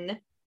when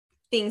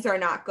things are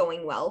not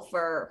going well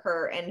for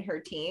her and her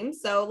team.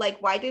 So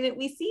like, why didn't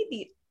we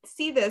see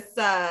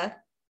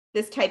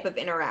this type of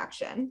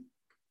interaction?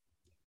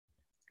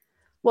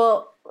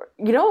 Well,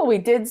 you know what we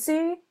did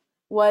see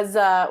was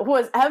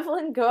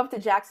Evelyn go up to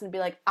Jackson and be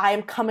like, I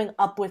am coming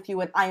up with you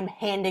and I am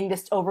handing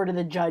this over to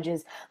the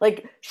judges.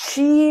 Like,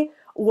 she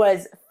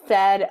was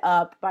fed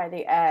up by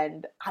the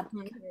end.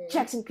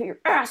 Jackson, get your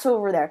ass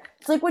over there.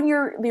 It's like when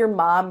your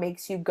mom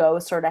makes you go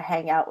sort of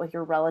hang out with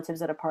your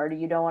relatives at a party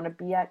you don't want to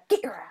be at.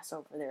 Get your ass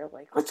over there.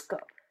 Like, let's go.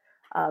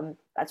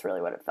 That's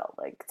really what it felt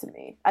like to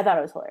me. I thought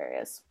it was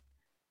hilarious.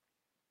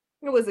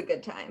 It was a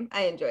good time.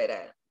 I enjoyed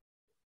it.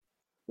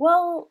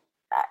 Well,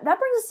 that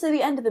brings us to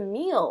the end of the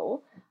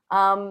meal.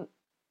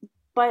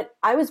 But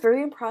I was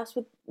very impressed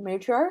with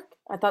Matriarch.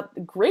 I thought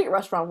the great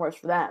Restaurant Wars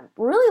for them.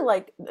 Really,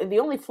 like, the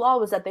only flaw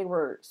was that they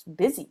were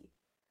busy.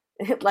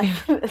 Like,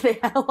 they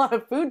had a lot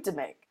of food to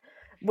make,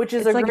 which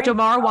is like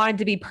Damar wanted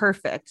to be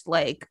perfect.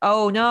 Like,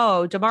 oh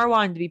no, Damar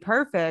wanted to be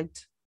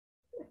perfect.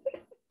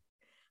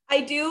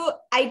 I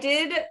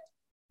did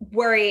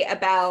worry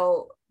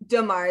about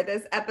Damar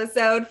this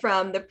episode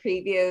from the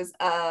previews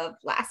of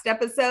last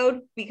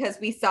episode because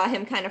we saw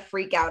him kind of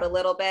freak out a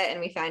little bit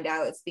and we find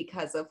out it's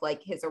because of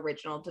like his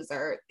original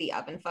dessert, the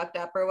oven fucked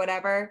up or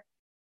whatever.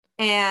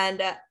 And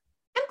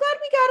I'm glad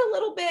we got a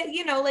little bit,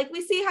 you know, like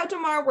we see how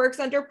Damar works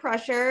under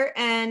pressure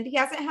and he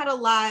hasn't had a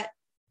lot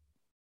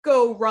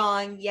go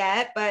wrong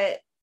yet, but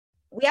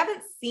we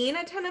haven't seen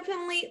a ton of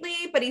him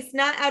lately, but he's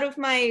not out of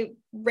my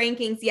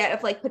rankings yet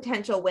of like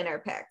potential winner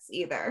picks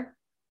either.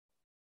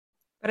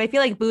 But I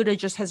feel like Buddha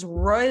just has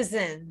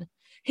risen.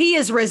 He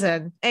is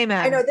risen.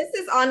 Amen. I know this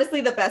is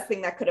honestly the best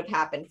thing that could have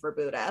happened for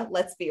Buddha.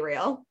 Let's be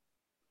real.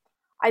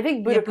 I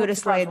think Buddha Buddha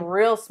comes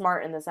real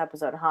smart in this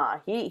episode, huh?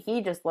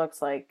 He just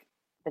looks like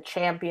the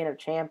champion of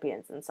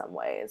champions in some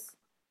ways.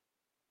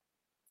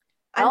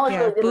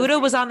 Buddha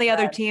was on the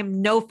other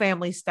team, no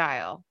family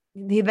style.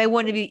 They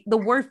wouldn't be the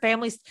word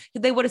family.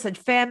 They would have said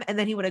fam, and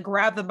then he would have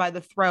grabbed them by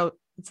the throat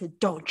and said,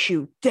 "Don't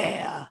you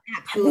dare!"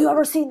 Have you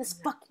ever seen this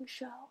fucking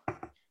show?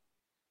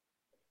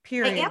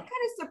 Period. I am kind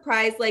of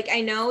surprised. Like,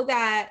 I know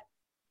that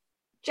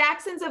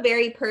Jackson's a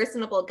very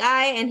personable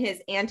guy and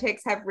his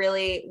antics have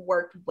really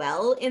worked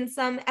well in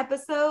some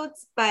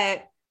episodes,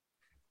 but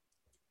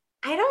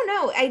I don't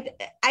know.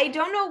 I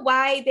don't know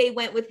why they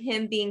went with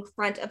him being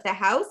front of the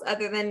house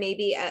other than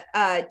maybe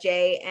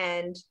Jay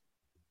and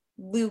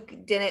Luke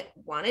didn't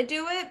want to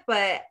do it,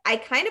 but I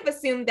kind of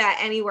assumed that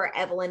anywhere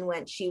Evelyn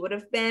went, she would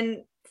have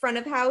been front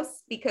of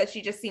house because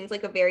she just seems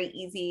like a very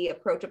easy,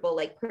 approachable,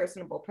 like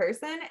personable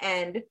person.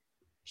 And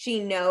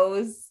she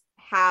knows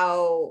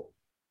how,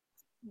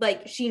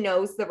 like, she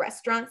knows the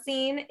restaurant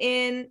scene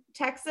in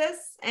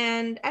Texas.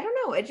 And I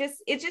don't know, it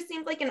just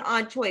seems like an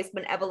odd choice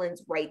when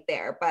Evelyn's right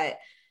there. But,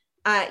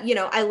 you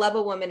know, I love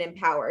a woman in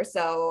power.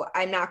 So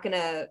I'm not going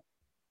to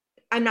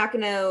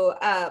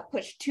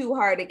push too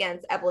hard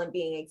against Evelyn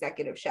being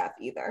executive chef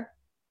either.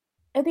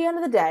 At the end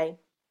of the day,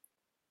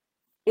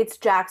 it's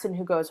Jackson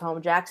who goes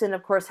home. Jackson,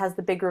 of course, has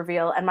the big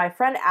reveal. And my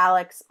friend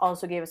Alex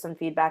also gave us some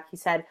feedback. He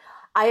said,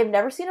 I have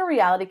never seen a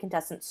reality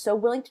contestant so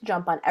willing to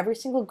jump on every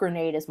single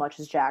grenade as much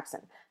as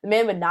Jackson. The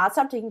man would not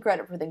stop taking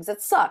credit for things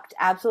that sucked.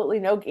 Absolutely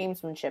no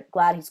gamesmanship.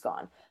 Glad he's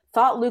gone.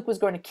 Thought Luke was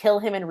going to kill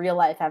him in real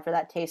life after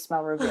that taste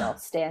smell reveal.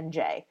 Stan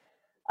J.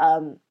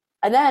 And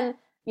then,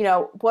 you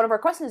know, one of our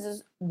questions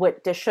is,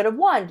 what dish should have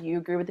won? Do you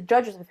agree with the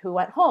judges with who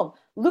went home?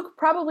 Luke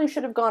probably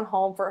should have gone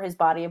home for his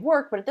body of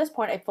work, but at this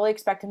point, I fully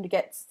expect him to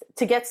get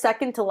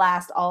second to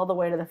last all the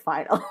way to the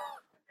final.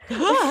 Which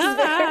is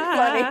very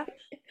funny.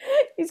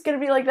 He's gonna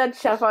be like that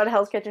chef on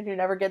Hell's Kitchen who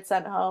never gets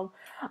sent home.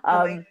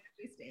 I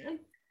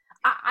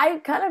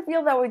kind of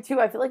feel that way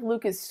too. I feel like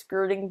Luke is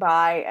skirting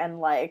by,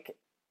 and like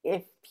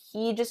if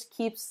he just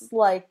keeps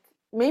like,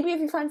 maybe if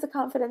he finds the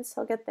confidence,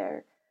 he'll get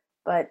there.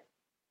 But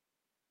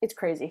it's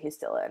crazy he's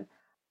still in.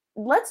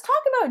 Let's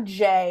talk about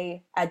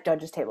Jay at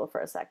Judge's table for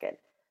a second,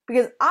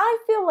 because I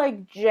feel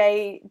like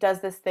Jay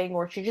does this thing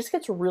where she just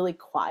gets really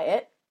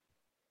quiet,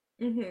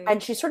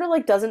 and she sort of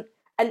like doesn't.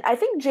 And I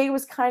think Jay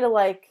was kind of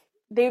like,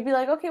 they'd be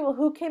like, okay, well,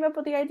 who came up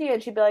with the idea?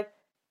 And she'd be like,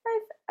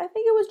 I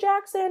think it was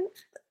Jackson.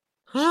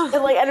 And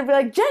it'd be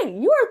like, Jay,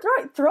 you are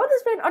throw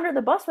this man under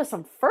the bus with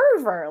some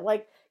fervor.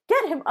 Like,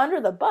 get him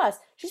under the bus.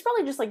 She's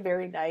probably just like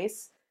very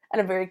nice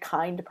and a very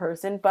kind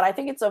person. But I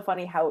think it's so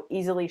funny how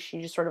easily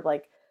she just sort of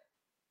like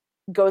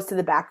goes to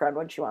the background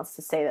when she wants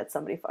to say that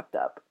somebody fucked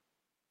up.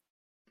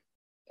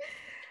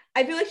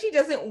 I feel like she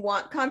doesn't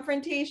want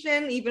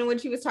confrontation, even when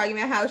she was talking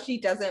about how she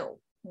doesn't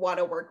want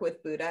to work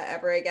with Buddha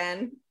ever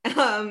again.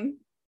 But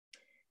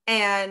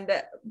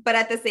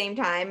at the same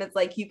time, it's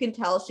like you can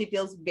tell she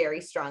feels very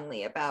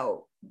strongly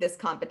about this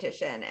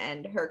competition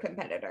and her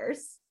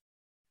competitors.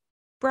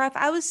 Bro, if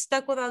I was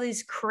stuck with all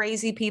these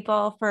crazy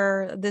people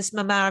for this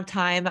amount of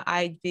time,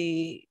 I'd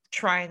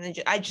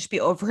just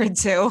be over it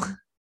too.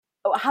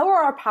 How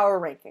are our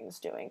power rankings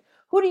doing?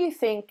 Who do you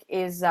think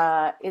is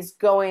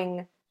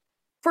going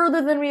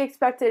further than we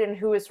expected, and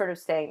who is sort of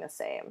staying the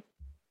same?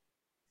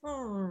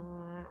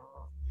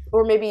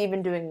 Or maybe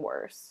even doing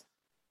worse?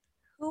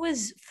 Who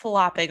is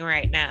flopping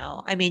right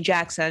now? I mean,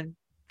 Jackson.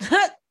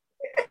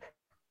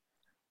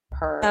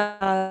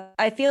 Her.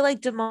 I feel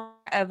like Damar,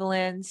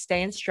 Evelyn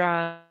staying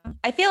strong.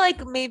 I feel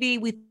like maybe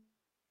we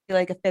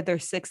like a fifth or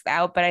sixth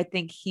out, but I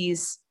think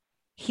he's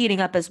heating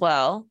up as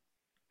well.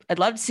 I'd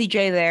love to see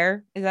Jay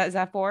there. Is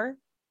that four?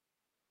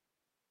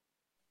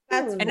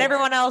 That's and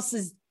everyone else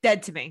is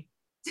dead to me.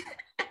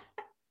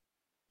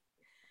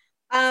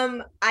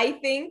 I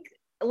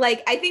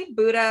think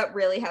Buddha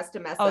really has to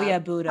mess up. Oh yeah,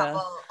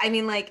 Buddha. I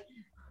mean, like,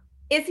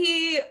 is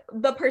he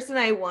the person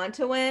I want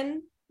to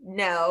win?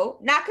 No,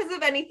 not because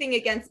of anything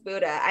against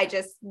Buddha. I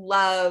just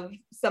love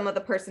some of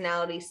the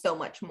personalities so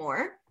much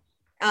more.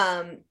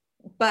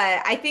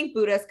 But I think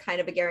Buddha's kind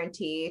of a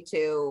guarantee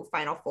to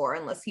Final Four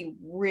unless he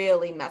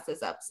really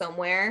messes up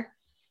somewhere.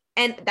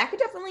 And that could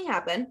definitely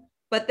happen.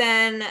 But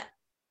then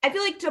I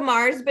feel like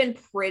Damar's been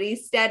pretty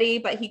steady,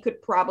 but he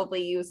could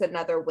probably use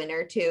another win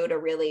or two to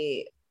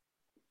really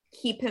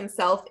keep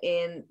himself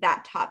in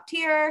that top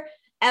tier.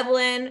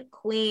 Evelyn,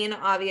 queen,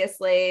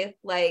 obviously,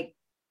 like,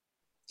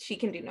 she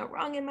can do no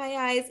wrong in my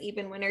eyes,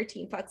 even when her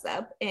team fucks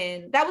up.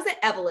 And that wasn't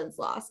Evelyn's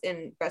loss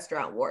in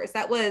Restaurant Wars.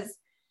 That was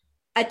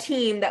a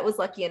team that was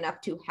lucky enough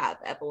to have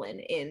Evelyn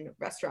in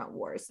Restaurant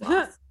Wars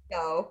loss.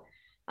 So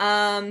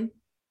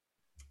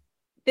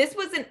this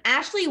was an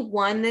Ashley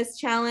won this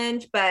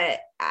challenge, but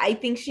I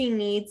think she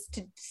needs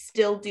to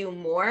still do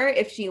more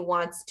if she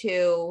wants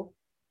to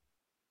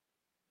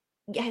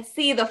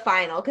see the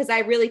final, because I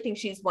really think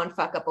she's one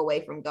fuck up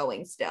away from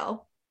going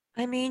still.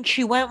 I mean,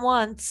 she went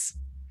once.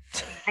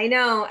 I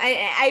know.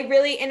 I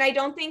really, and I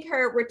don't think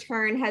her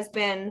return has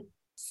been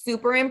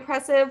super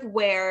impressive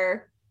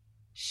where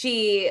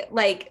she,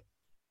 like,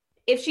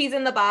 if she's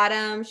in the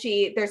bottom,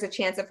 there's a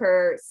chance of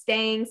her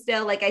staying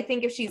still. Like, I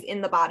think if she's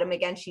in the bottom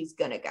again, she's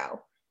gonna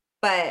go.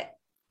 But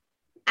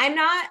I'm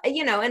not,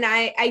 and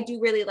I do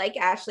really like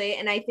Ashley,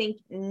 and I think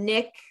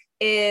Nick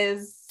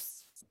is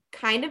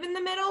kind of in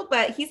the middle,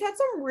 but he's had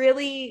some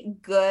really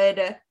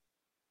good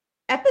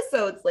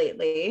episodes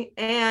lately,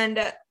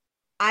 and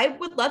I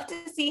would love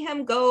to see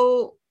him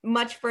go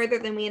much further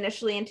than we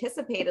initially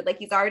anticipated. Like,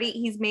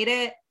 he's made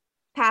it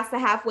past the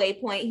halfway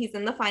point. He's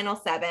in the final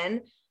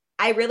 7.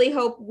 I really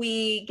hope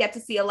we get to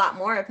see a lot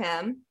more of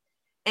him.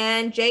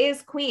 And Jay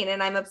is queen,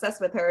 and I'm obsessed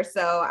with her,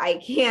 so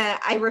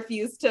I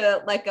refuse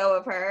to let go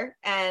of her.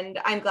 And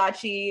I'm glad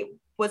she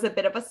was a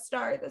bit of a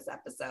star this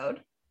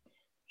episode.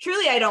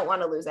 Truly, I don't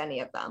want to lose any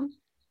of them.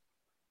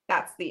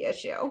 That's the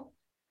issue.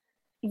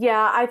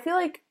 Yeah, I feel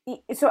like,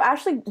 so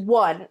Ashley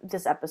won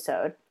this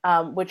episode,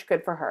 which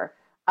good for her.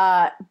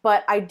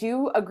 But I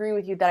do agree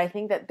with you that I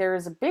think that there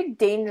is a big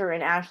danger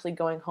in Ashley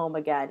going home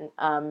again.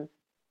 And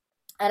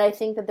I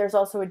think that there's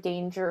also a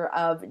danger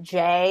of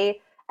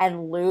Jay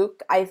and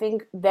Luke. I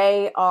think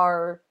they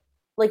are,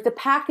 like, the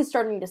pack is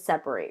starting to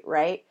separate,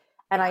 right?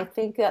 And I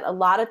think that a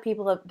lot of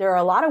people there are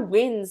a lot of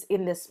wins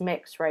in this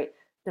mix, right?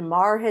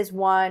 Damar has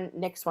won,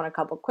 Nick's won a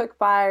couple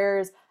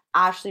quickfires,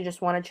 Ashley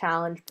just won a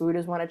challenge,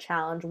 Buddha's won a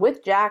challenge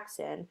with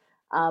Jackson.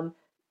 And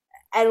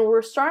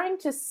we're starting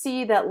to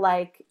see that,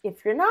 like,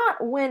 if you're not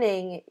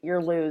winning,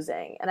 you're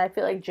losing. And I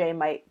feel like Jay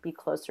might be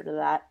closer to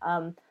that.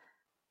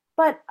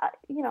 But,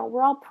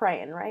 we're all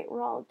praying, right?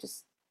 We're all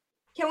just...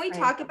 Can we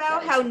talk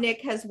about how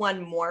Nick has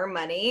won more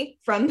money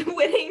from the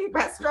winning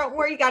restaurant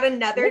where he got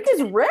another... Nick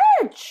is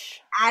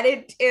rich!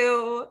 ...added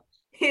to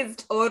his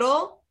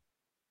total?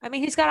 I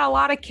mean, he's got a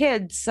lot of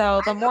kids,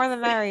 so the more the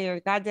merrier.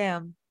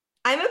 Goddamn.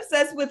 I'm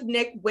obsessed with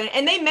Nick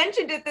and they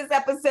mentioned it this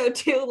episode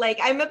too. Like,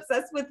 I'm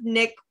obsessed with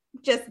Nick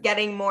just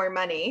getting more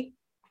money.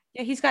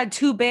 Yeah, he's got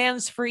 2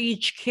 bands for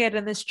each kid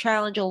in this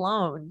challenge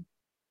alone.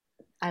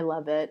 I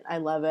love it.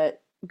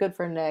 Good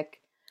for Nick.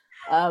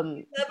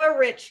 Love a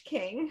rich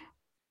king.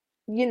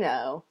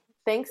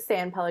 Thanks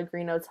San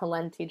Pellegrino,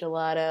 Talenti,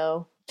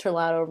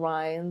 Gelato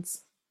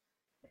Ryans.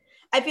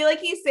 I feel like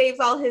he saves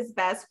all his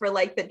best for,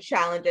 like, the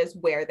challenges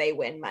where they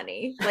win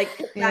money. Like,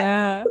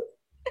 yeah.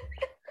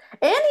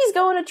 And he's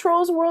going to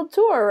Trolls World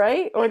Tour,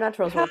 right? Or not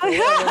Trolls World Tour.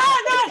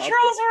 Not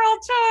Trolls World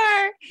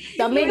Tour.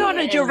 Dominion. He's going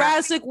to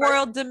Jurassic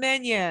World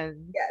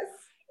Dominion. Yes.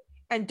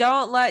 And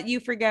don't let you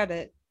forget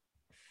it.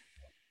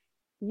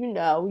 You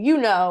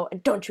know,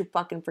 and don't you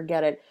fucking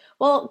forget it.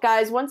 Well,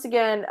 guys, once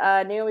again,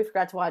 Naomi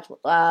forgot to watch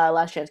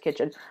Last Chance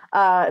Kitchen.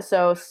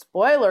 So,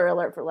 spoiler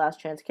alert for Last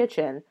Chance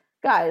Kitchen.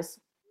 Guys,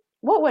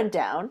 what went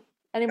down?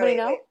 Anybody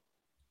know?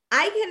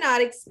 I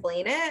cannot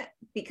explain it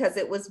because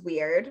it was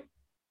weird.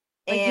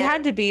 Like, you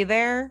had to be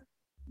there.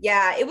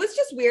 Yeah, it was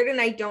just weird, and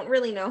I don't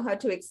really know how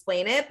to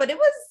explain it, but it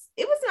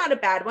was not a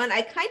bad one.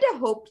 I kind of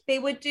hoped they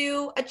would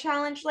do a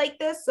challenge like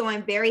this, so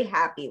I'm very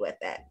happy with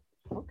it.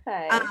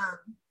 Okay.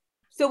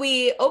 So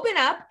we open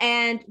up,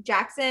 and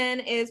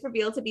Jackson is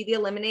revealed to be the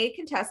eliminated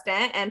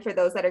contestant. And for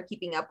those that are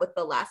keeping up with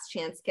the Last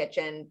Chance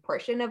Kitchen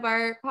portion of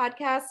our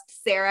podcast,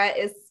 Sarah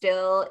is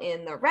still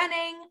in the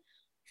running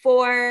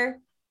for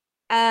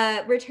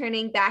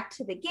returning back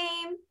to the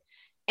game.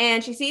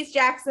 And she sees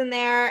Jackson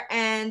there,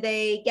 and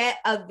they get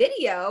a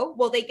video.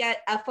 Well, they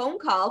get a phone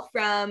call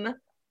from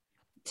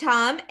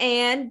Tom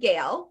and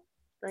Gail.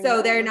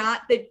 So they're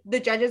not, the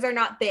judges are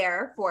not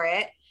there for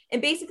it.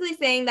 And basically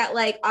saying that,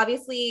 like,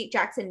 obviously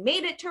Jackson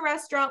made it to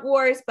Restaurant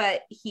Wars,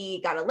 but he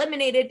got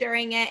eliminated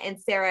during it. And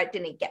Sarah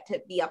didn't get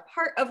to be a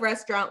part of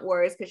Restaurant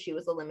Wars because she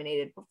was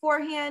eliminated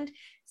beforehand.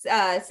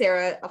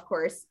 Sarah, of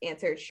course,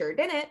 answered sure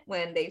didn't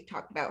when they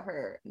talked about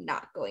her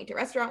not going to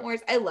Restaurant Wars.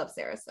 I love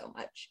Sarah so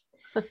much.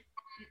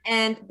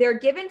 And they're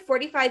given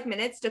 45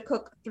 minutes to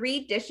cook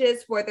 3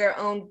 dishes for their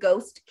own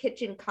ghost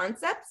kitchen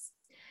concepts.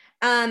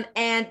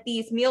 And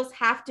these meals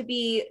have to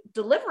be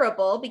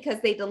deliverable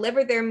because they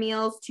deliver their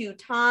meals to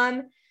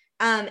Tom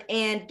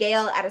and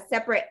Gail at a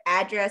separate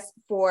address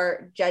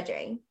for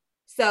judging.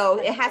 So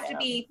it has to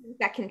be things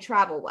that can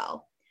travel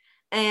well.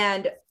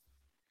 And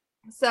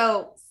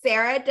so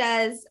Sarah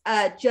does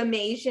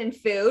Jamaican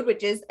food,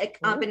 which is a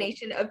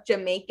combination of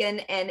Jamaican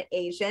and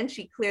Asian.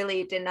 She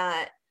clearly did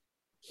not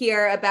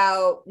hear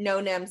about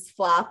No-Nem's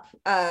flop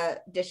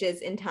dishes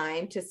in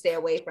time to stay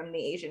away from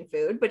the Asian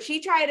food, but she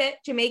tried it,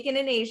 Jamaican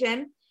and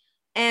Asian.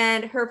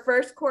 And her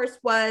first course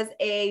was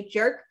a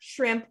jerk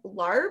shrimp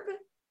larb.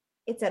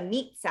 It's a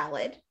meat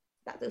salad.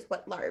 That is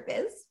what larb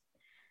is.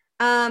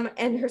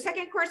 And her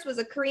second course was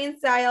a Korean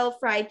style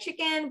fried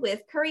chicken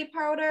with curry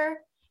powder.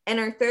 And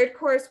our third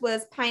course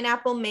was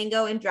pineapple,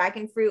 mango, and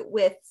dragon fruit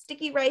with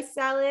sticky rice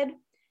salad.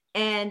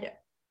 And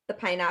the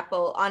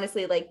pineapple,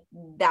 honestly, like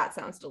that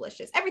sounds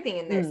delicious. Everything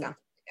in there sounds really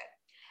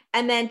good.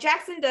 And then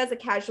Jackson does a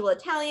casual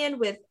Italian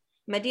with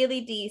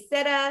madili di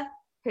seta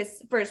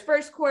for his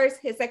first course.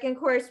 His second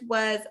course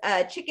was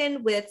a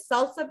chicken with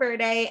salsa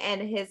verde.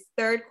 And his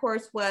third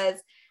course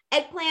was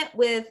eggplant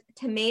with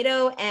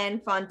tomato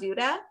and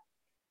fonduta.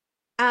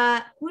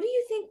 Who do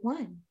you think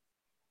won?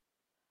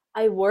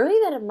 I worry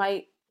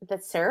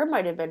that Sarah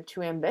might have been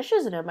too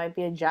ambitious and it might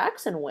be a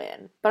Jackson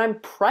win. But I'm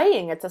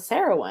praying it's a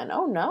Sarah win.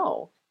 Oh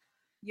no.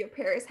 Your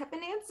prayers have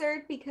been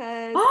answered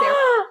because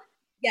Sarah,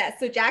 yeah,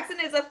 so Jackson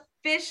is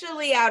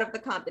officially out of the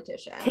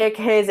competition. Kick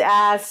his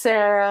ass,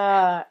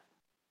 Sarah.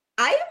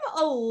 I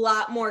am a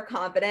lot more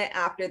confident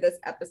after this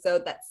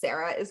episode that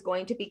Sarah is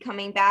going to be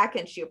coming back,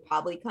 and she'll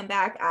probably come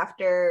back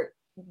after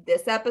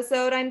this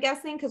episode, I'm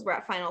guessing, because we're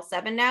at final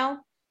 7 now.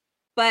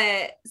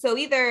 But so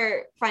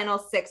either final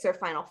 6 or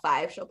final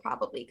 5, she'll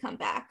probably come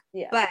back.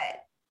 Yeah. But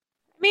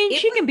I mean,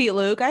 she can beat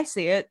Luke. I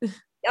see it.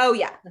 Oh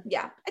yeah.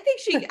 I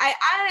think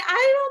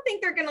I don't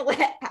think they're gonna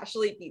let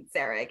Ashley beat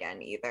Sarah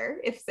again either.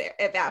 If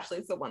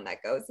Ashley's the one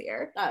that goes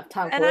here.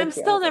 And I'm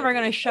still never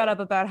gonna shut up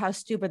about how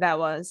stupid that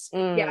was.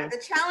 Yeah,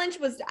 the challenge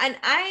was, and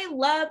I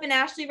love an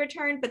Ashley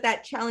return, but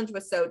that challenge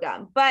was so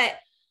dumb. But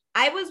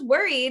I was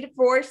worried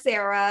for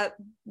Sarah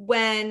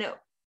when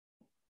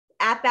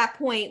at that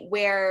point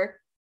where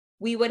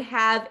we would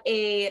have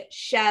a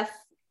chef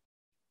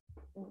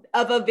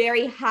of a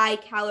very high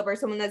caliber,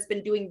 someone that's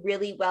been doing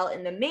really well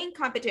in the main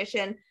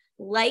competition,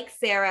 like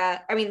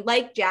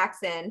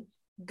Jackson,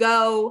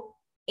 go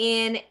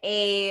in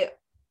a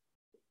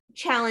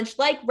challenge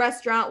like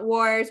Restaurant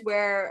Wars,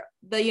 where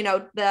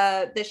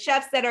the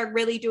chefs that are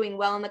really doing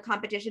well in the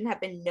competition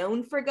have been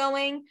known for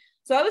going.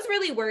 So I was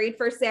really worried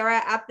for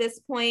Sarah at this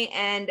point,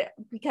 and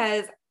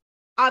because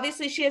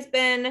obviously she has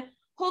been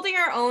holding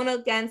our own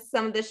against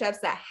some of the chefs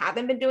that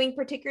haven't been doing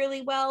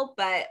particularly well,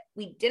 but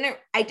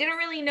I didn't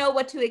really know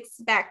what to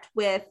expect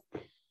with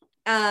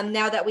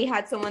now that we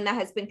had someone that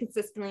has been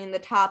consistently in the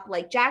top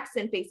like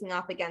Jackson facing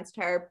off against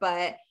her,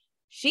 but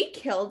she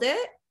killed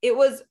it. It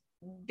was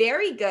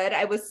very good.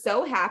 I was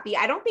so happy.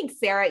 I don't think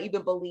Sarah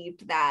even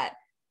believed that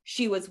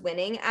she was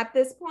winning at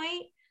this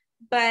point,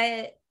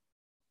 but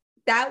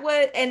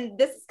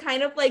this is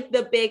kind of like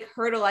the big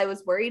hurdle. I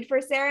was worried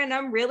for Sarah, and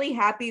I'm really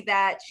happy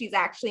that she's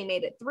actually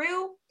made it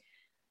through.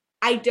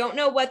 I don't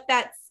know what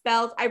that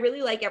spells. I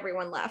really like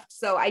everyone left,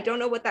 so I don't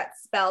know what that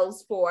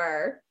spells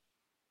for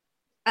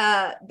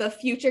the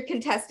future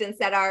contestants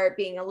that are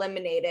being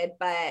eliminated,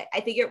 but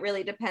I think it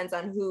really depends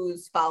on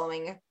who's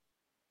following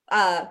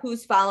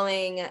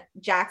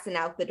Jackson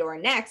out the door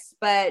next.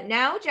 But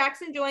now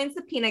Jackson joins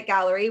the peanut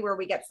gallery, where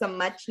we get some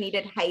much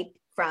needed hype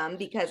from,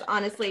 because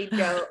honestly,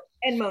 Joe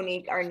and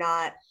Monique are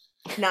not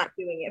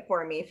doing it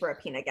for me for a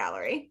peanut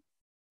gallery.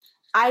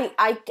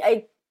 I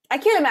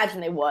can't imagine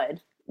they would.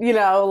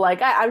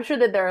 I'm sure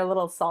that they're a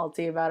little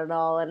salty about it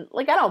all, and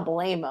I don't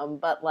blame them,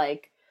 but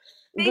we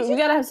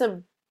gotta have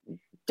some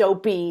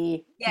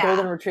dopey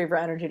golden retriever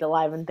energy to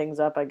liven things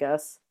up, I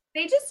guess.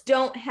 They just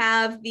don't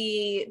have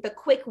the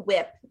quick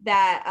wit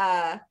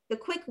that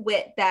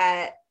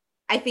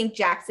I think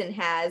Jackson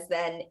has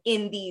then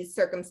in these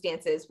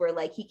circumstances, where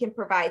he can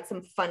provide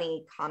some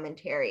funny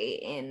commentary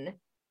in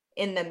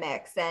the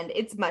mix, and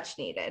it's much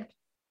needed.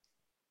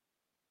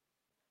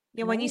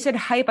 Yeah, when you said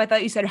hype, I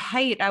thought you said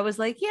height. I was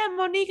like, yeah,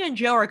 Monique and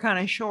Joe are kind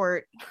of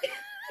short.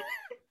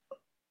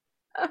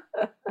 I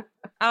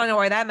don't know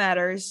why that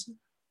matters.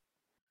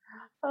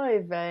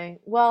 Oy vey.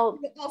 Well,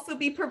 we'll also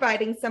be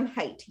providing some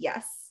height,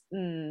 yes.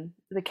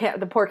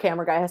 The poor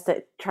camera guy has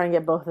to try and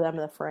get both of them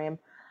in the frame.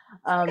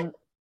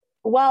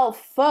 Well,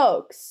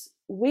 folks,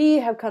 we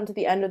have come to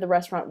the end of the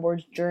Restaurant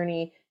Wars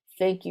journey.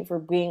 Thank you for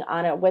being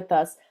on it with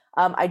us.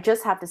 I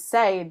just have to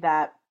say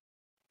that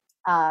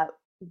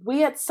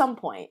we at some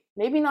point,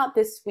 maybe not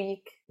this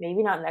week,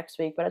 maybe not next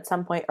week, but at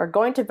some point are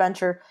going to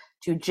venture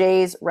to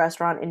Jay's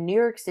restaurant in New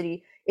York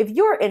City. If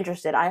you're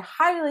interested, I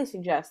highly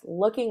suggest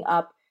looking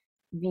up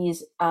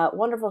these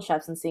wonderful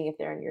chefs and seeing if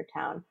they're in your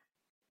town.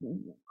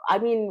 I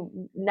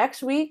mean,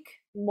 next week,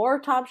 more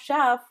Top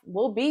Chef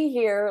will be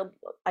here,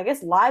 I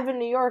guess live in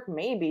New York,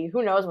 maybe.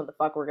 Who knows when the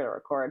fuck we're going to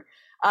record.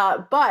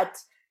 But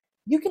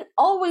you can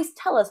always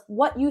tell us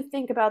what you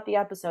think about the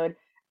episode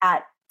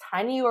at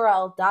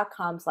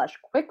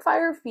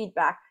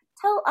tinyurl.com/quickfirefeedback.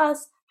 Tell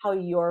us how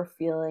you're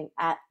feeling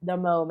at the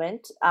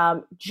moment.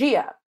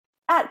 Gia,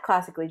 at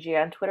Classically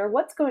Gia on Twitter,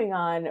 what's going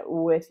on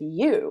with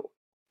you?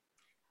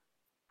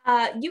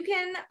 You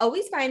can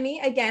always find me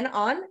again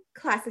on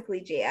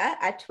Classically Gia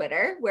at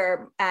Twitter,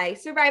 where my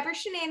Survivor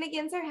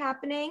shenanigans are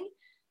happening.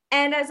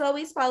 And as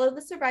always, follow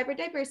the Survivor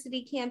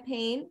Diversity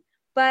campaign.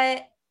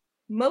 But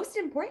most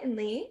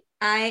importantly,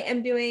 I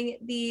am doing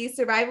the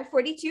Survivor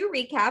 42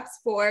 recaps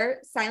for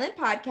Silent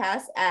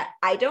Podcast at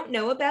I Don't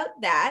Know About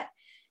That.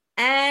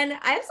 And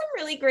I have some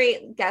really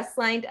great guests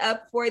lined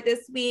up for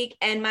this week.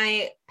 And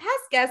my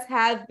past guests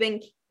have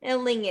been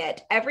killing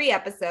it every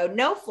episode.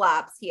 No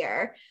flops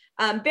here.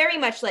 Very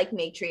much like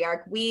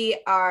Matriarch. We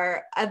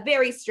are a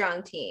very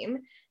strong team.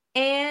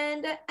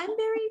 And I'm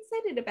very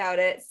excited about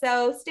it.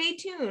 So stay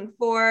tuned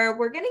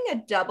we're getting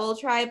a double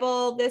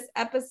tribal this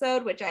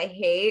episode, which I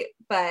hate,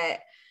 but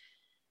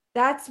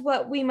that's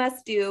what we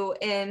must do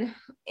in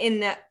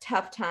the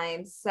tough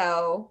times.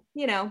 So,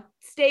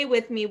 stay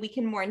with me. We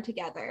can mourn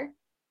together.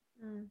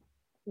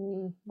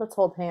 Let's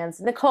hold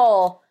hands.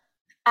 Nicole,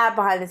 at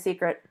Behind the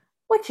Secret,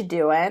 what you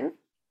doing?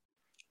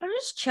 I'm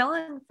just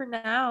chilling for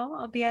now.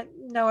 I'll be at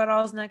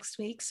Know-It-Alls next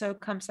week, so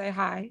come say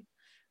hi.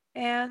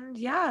 And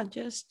yeah,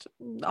 just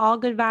all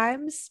good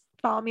vibes.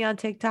 Follow me on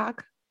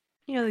TikTok.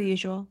 The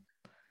usual.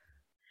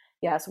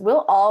 Yes,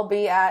 we'll all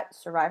be at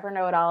Survivor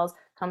Know-It-Alls.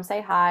 Come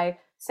say hi.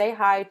 Say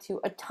hi to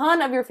a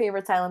ton of your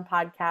favorite silent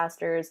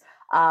podcasters.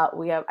 I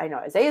know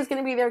Isaiah's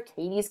going to be there.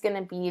 Katie's going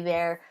to be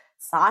there.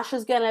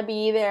 Sasha's going to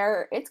be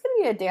there. It's going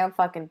to be a damn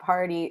fucking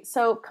party.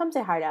 So come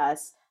say hi to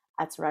us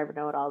at Survivor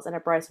Know-It-Alls and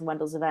at Bryce and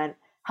Wendell's event.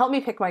 Help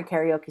me pick my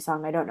karaoke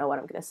song. I don't know what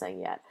I'm going to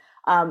sing yet.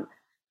 I'm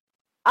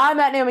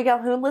at Naomi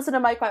Calhoun. Listen to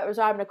Mike White was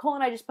Rob. Nicole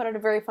and I just put out a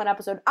very fun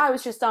episode. I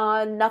was just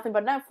on Nothing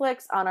But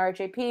Netflix on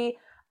RHAP.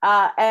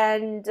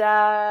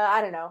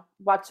 I don't know.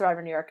 Watch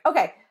Survivor New York.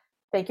 Okay.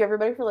 Thank you,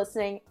 everybody, for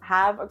listening.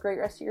 Have a great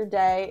rest of your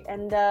day.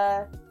 And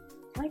can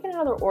I get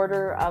another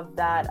order of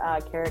that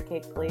carrot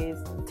cake, please,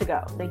 to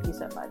go? Thank you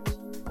so much.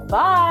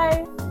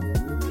 Bye.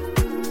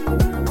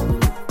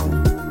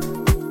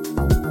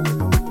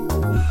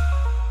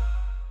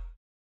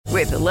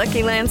 With the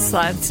Lucky Land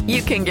Slots,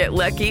 you can get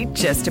lucky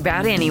just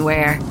about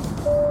anywhere.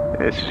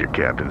 This is your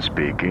captain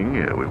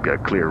speaking. We've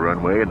got clear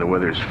runway and the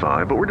weather's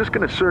fine, but we're just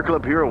going to circle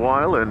up here a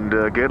while and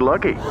get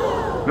lucky.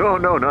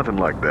 No, nothing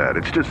like that.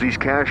 It's just these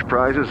cash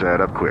prizes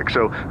add up quick.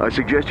 So I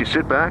suggest you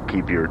sit back,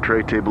 keep your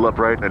tray table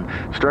upright, and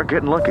start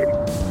getting lucky.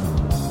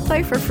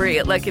 Play for free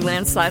at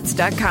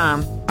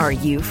LuckyLandSlots.com. Are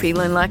you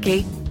feeling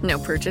lucky? No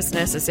purchase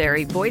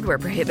necessary. Void where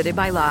prohibited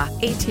by law.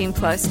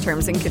 18+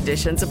 terms and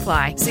conditions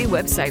apply. See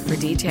website for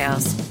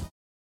details.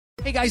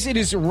 Hey guys, it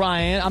is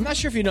Ryan. I'm not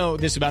sure if you know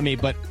this about me,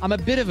 but I'm a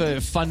bit of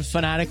a fun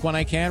fanatic when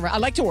I can. I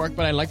like to work,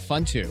 but I like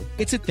fun too.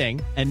 It's a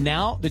thing. And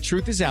now the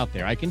truth is out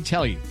there. I can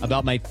tell you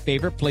about my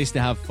favorite place to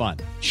have fun.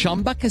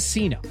 Chumba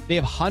Casino. They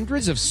have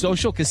hundreds of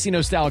social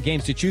casino style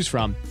games to choose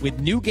from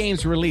with new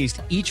games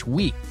released each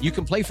week. You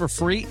can play for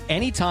free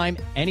anytime,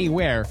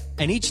 anywhere.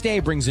 And each day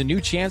brings a new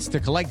chance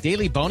to collect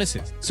daily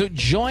bonuses. So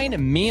join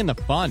me in the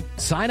fun.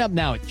 Sign up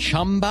now at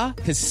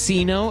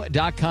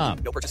ChumbaCasino.com.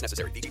 No purchase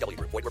necessary. VGW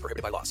Group. Void where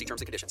prohibited by law. See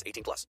terms and conditions.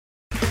 18+.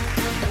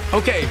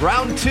 Okay,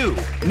 round two.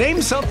 Name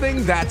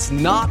something that's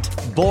not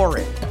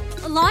boring.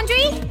 A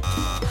laundry?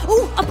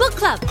 Ooh, a book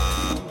club.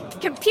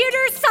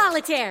 Computer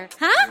solitaire,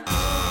 huh?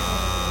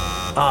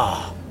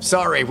 Ah,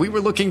 sorry. We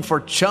were looking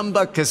for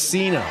Chumba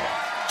Casino.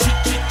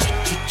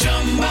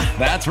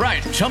 That's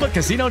right.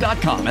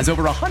 ChumbaCasino.com has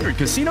over 100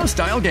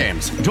 casino-style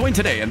games. Join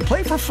today and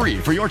play for free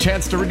for your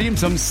chance to redeem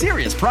some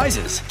serious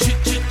prizes.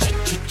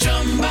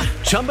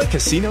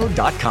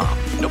 ChumbaCasino.com.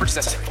 No purchase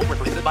necessary. Void where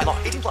prohibited by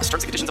law. 18+. Terms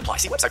and conditions apply.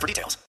 See website for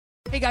details.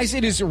 Hey guys,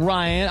 it is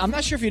Ryan. I'm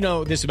not sure if you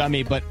know this about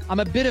me, but I'm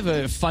a bit of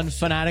a fun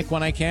fanatic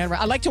when I can.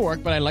 I like to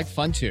work, but I like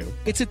fun too.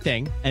 It's a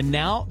thing. And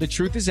now the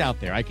truth is out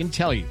there. I can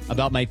tell you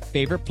about my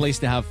favorite place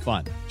to have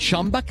fun.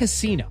 Chumba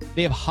Casino.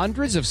 They have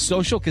hundreds of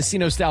social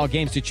casino style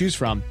games to choose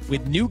from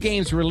with new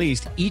games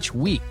released each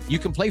week. You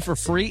can play for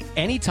free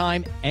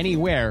anytime,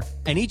 anywhere.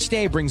 And each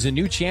day brings a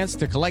new chance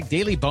to collect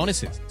daily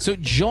bonuses. So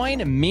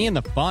join me in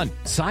the fun.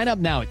 Sign up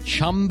now at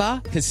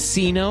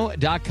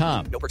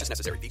ChumbaCasino.com. No purchase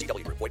necessary.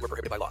 VGW Group. Void where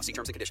prohibited by law. See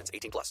terms and conditions.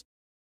 18+.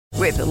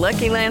 With the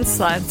Lucky Land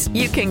Slots,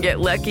 you can get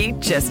lucky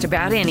just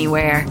about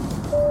anywhere.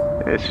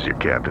 This is your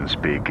captain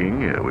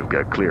speaking. We've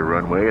got clear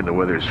runway and the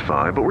weather's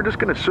fine, but we're just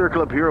going to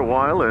circle up here a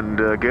while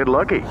and get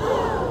lucky.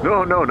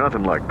 No,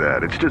 nothing like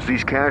that. It's just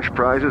these cash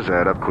prizes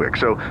add up quick.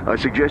 So I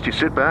suggest you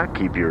sit back,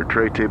 keep your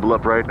tray table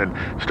upright, and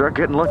start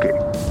getting lucky.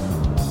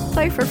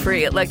 Play for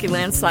free at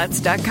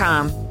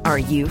LuckyLandSlots.com. Are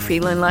you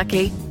feeling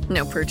lucky?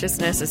 No purchase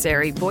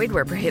necessary. Void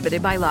where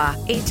prohibited by law.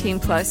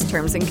 18+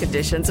 terms and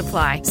conditions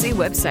apply. See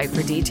website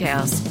for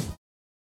details.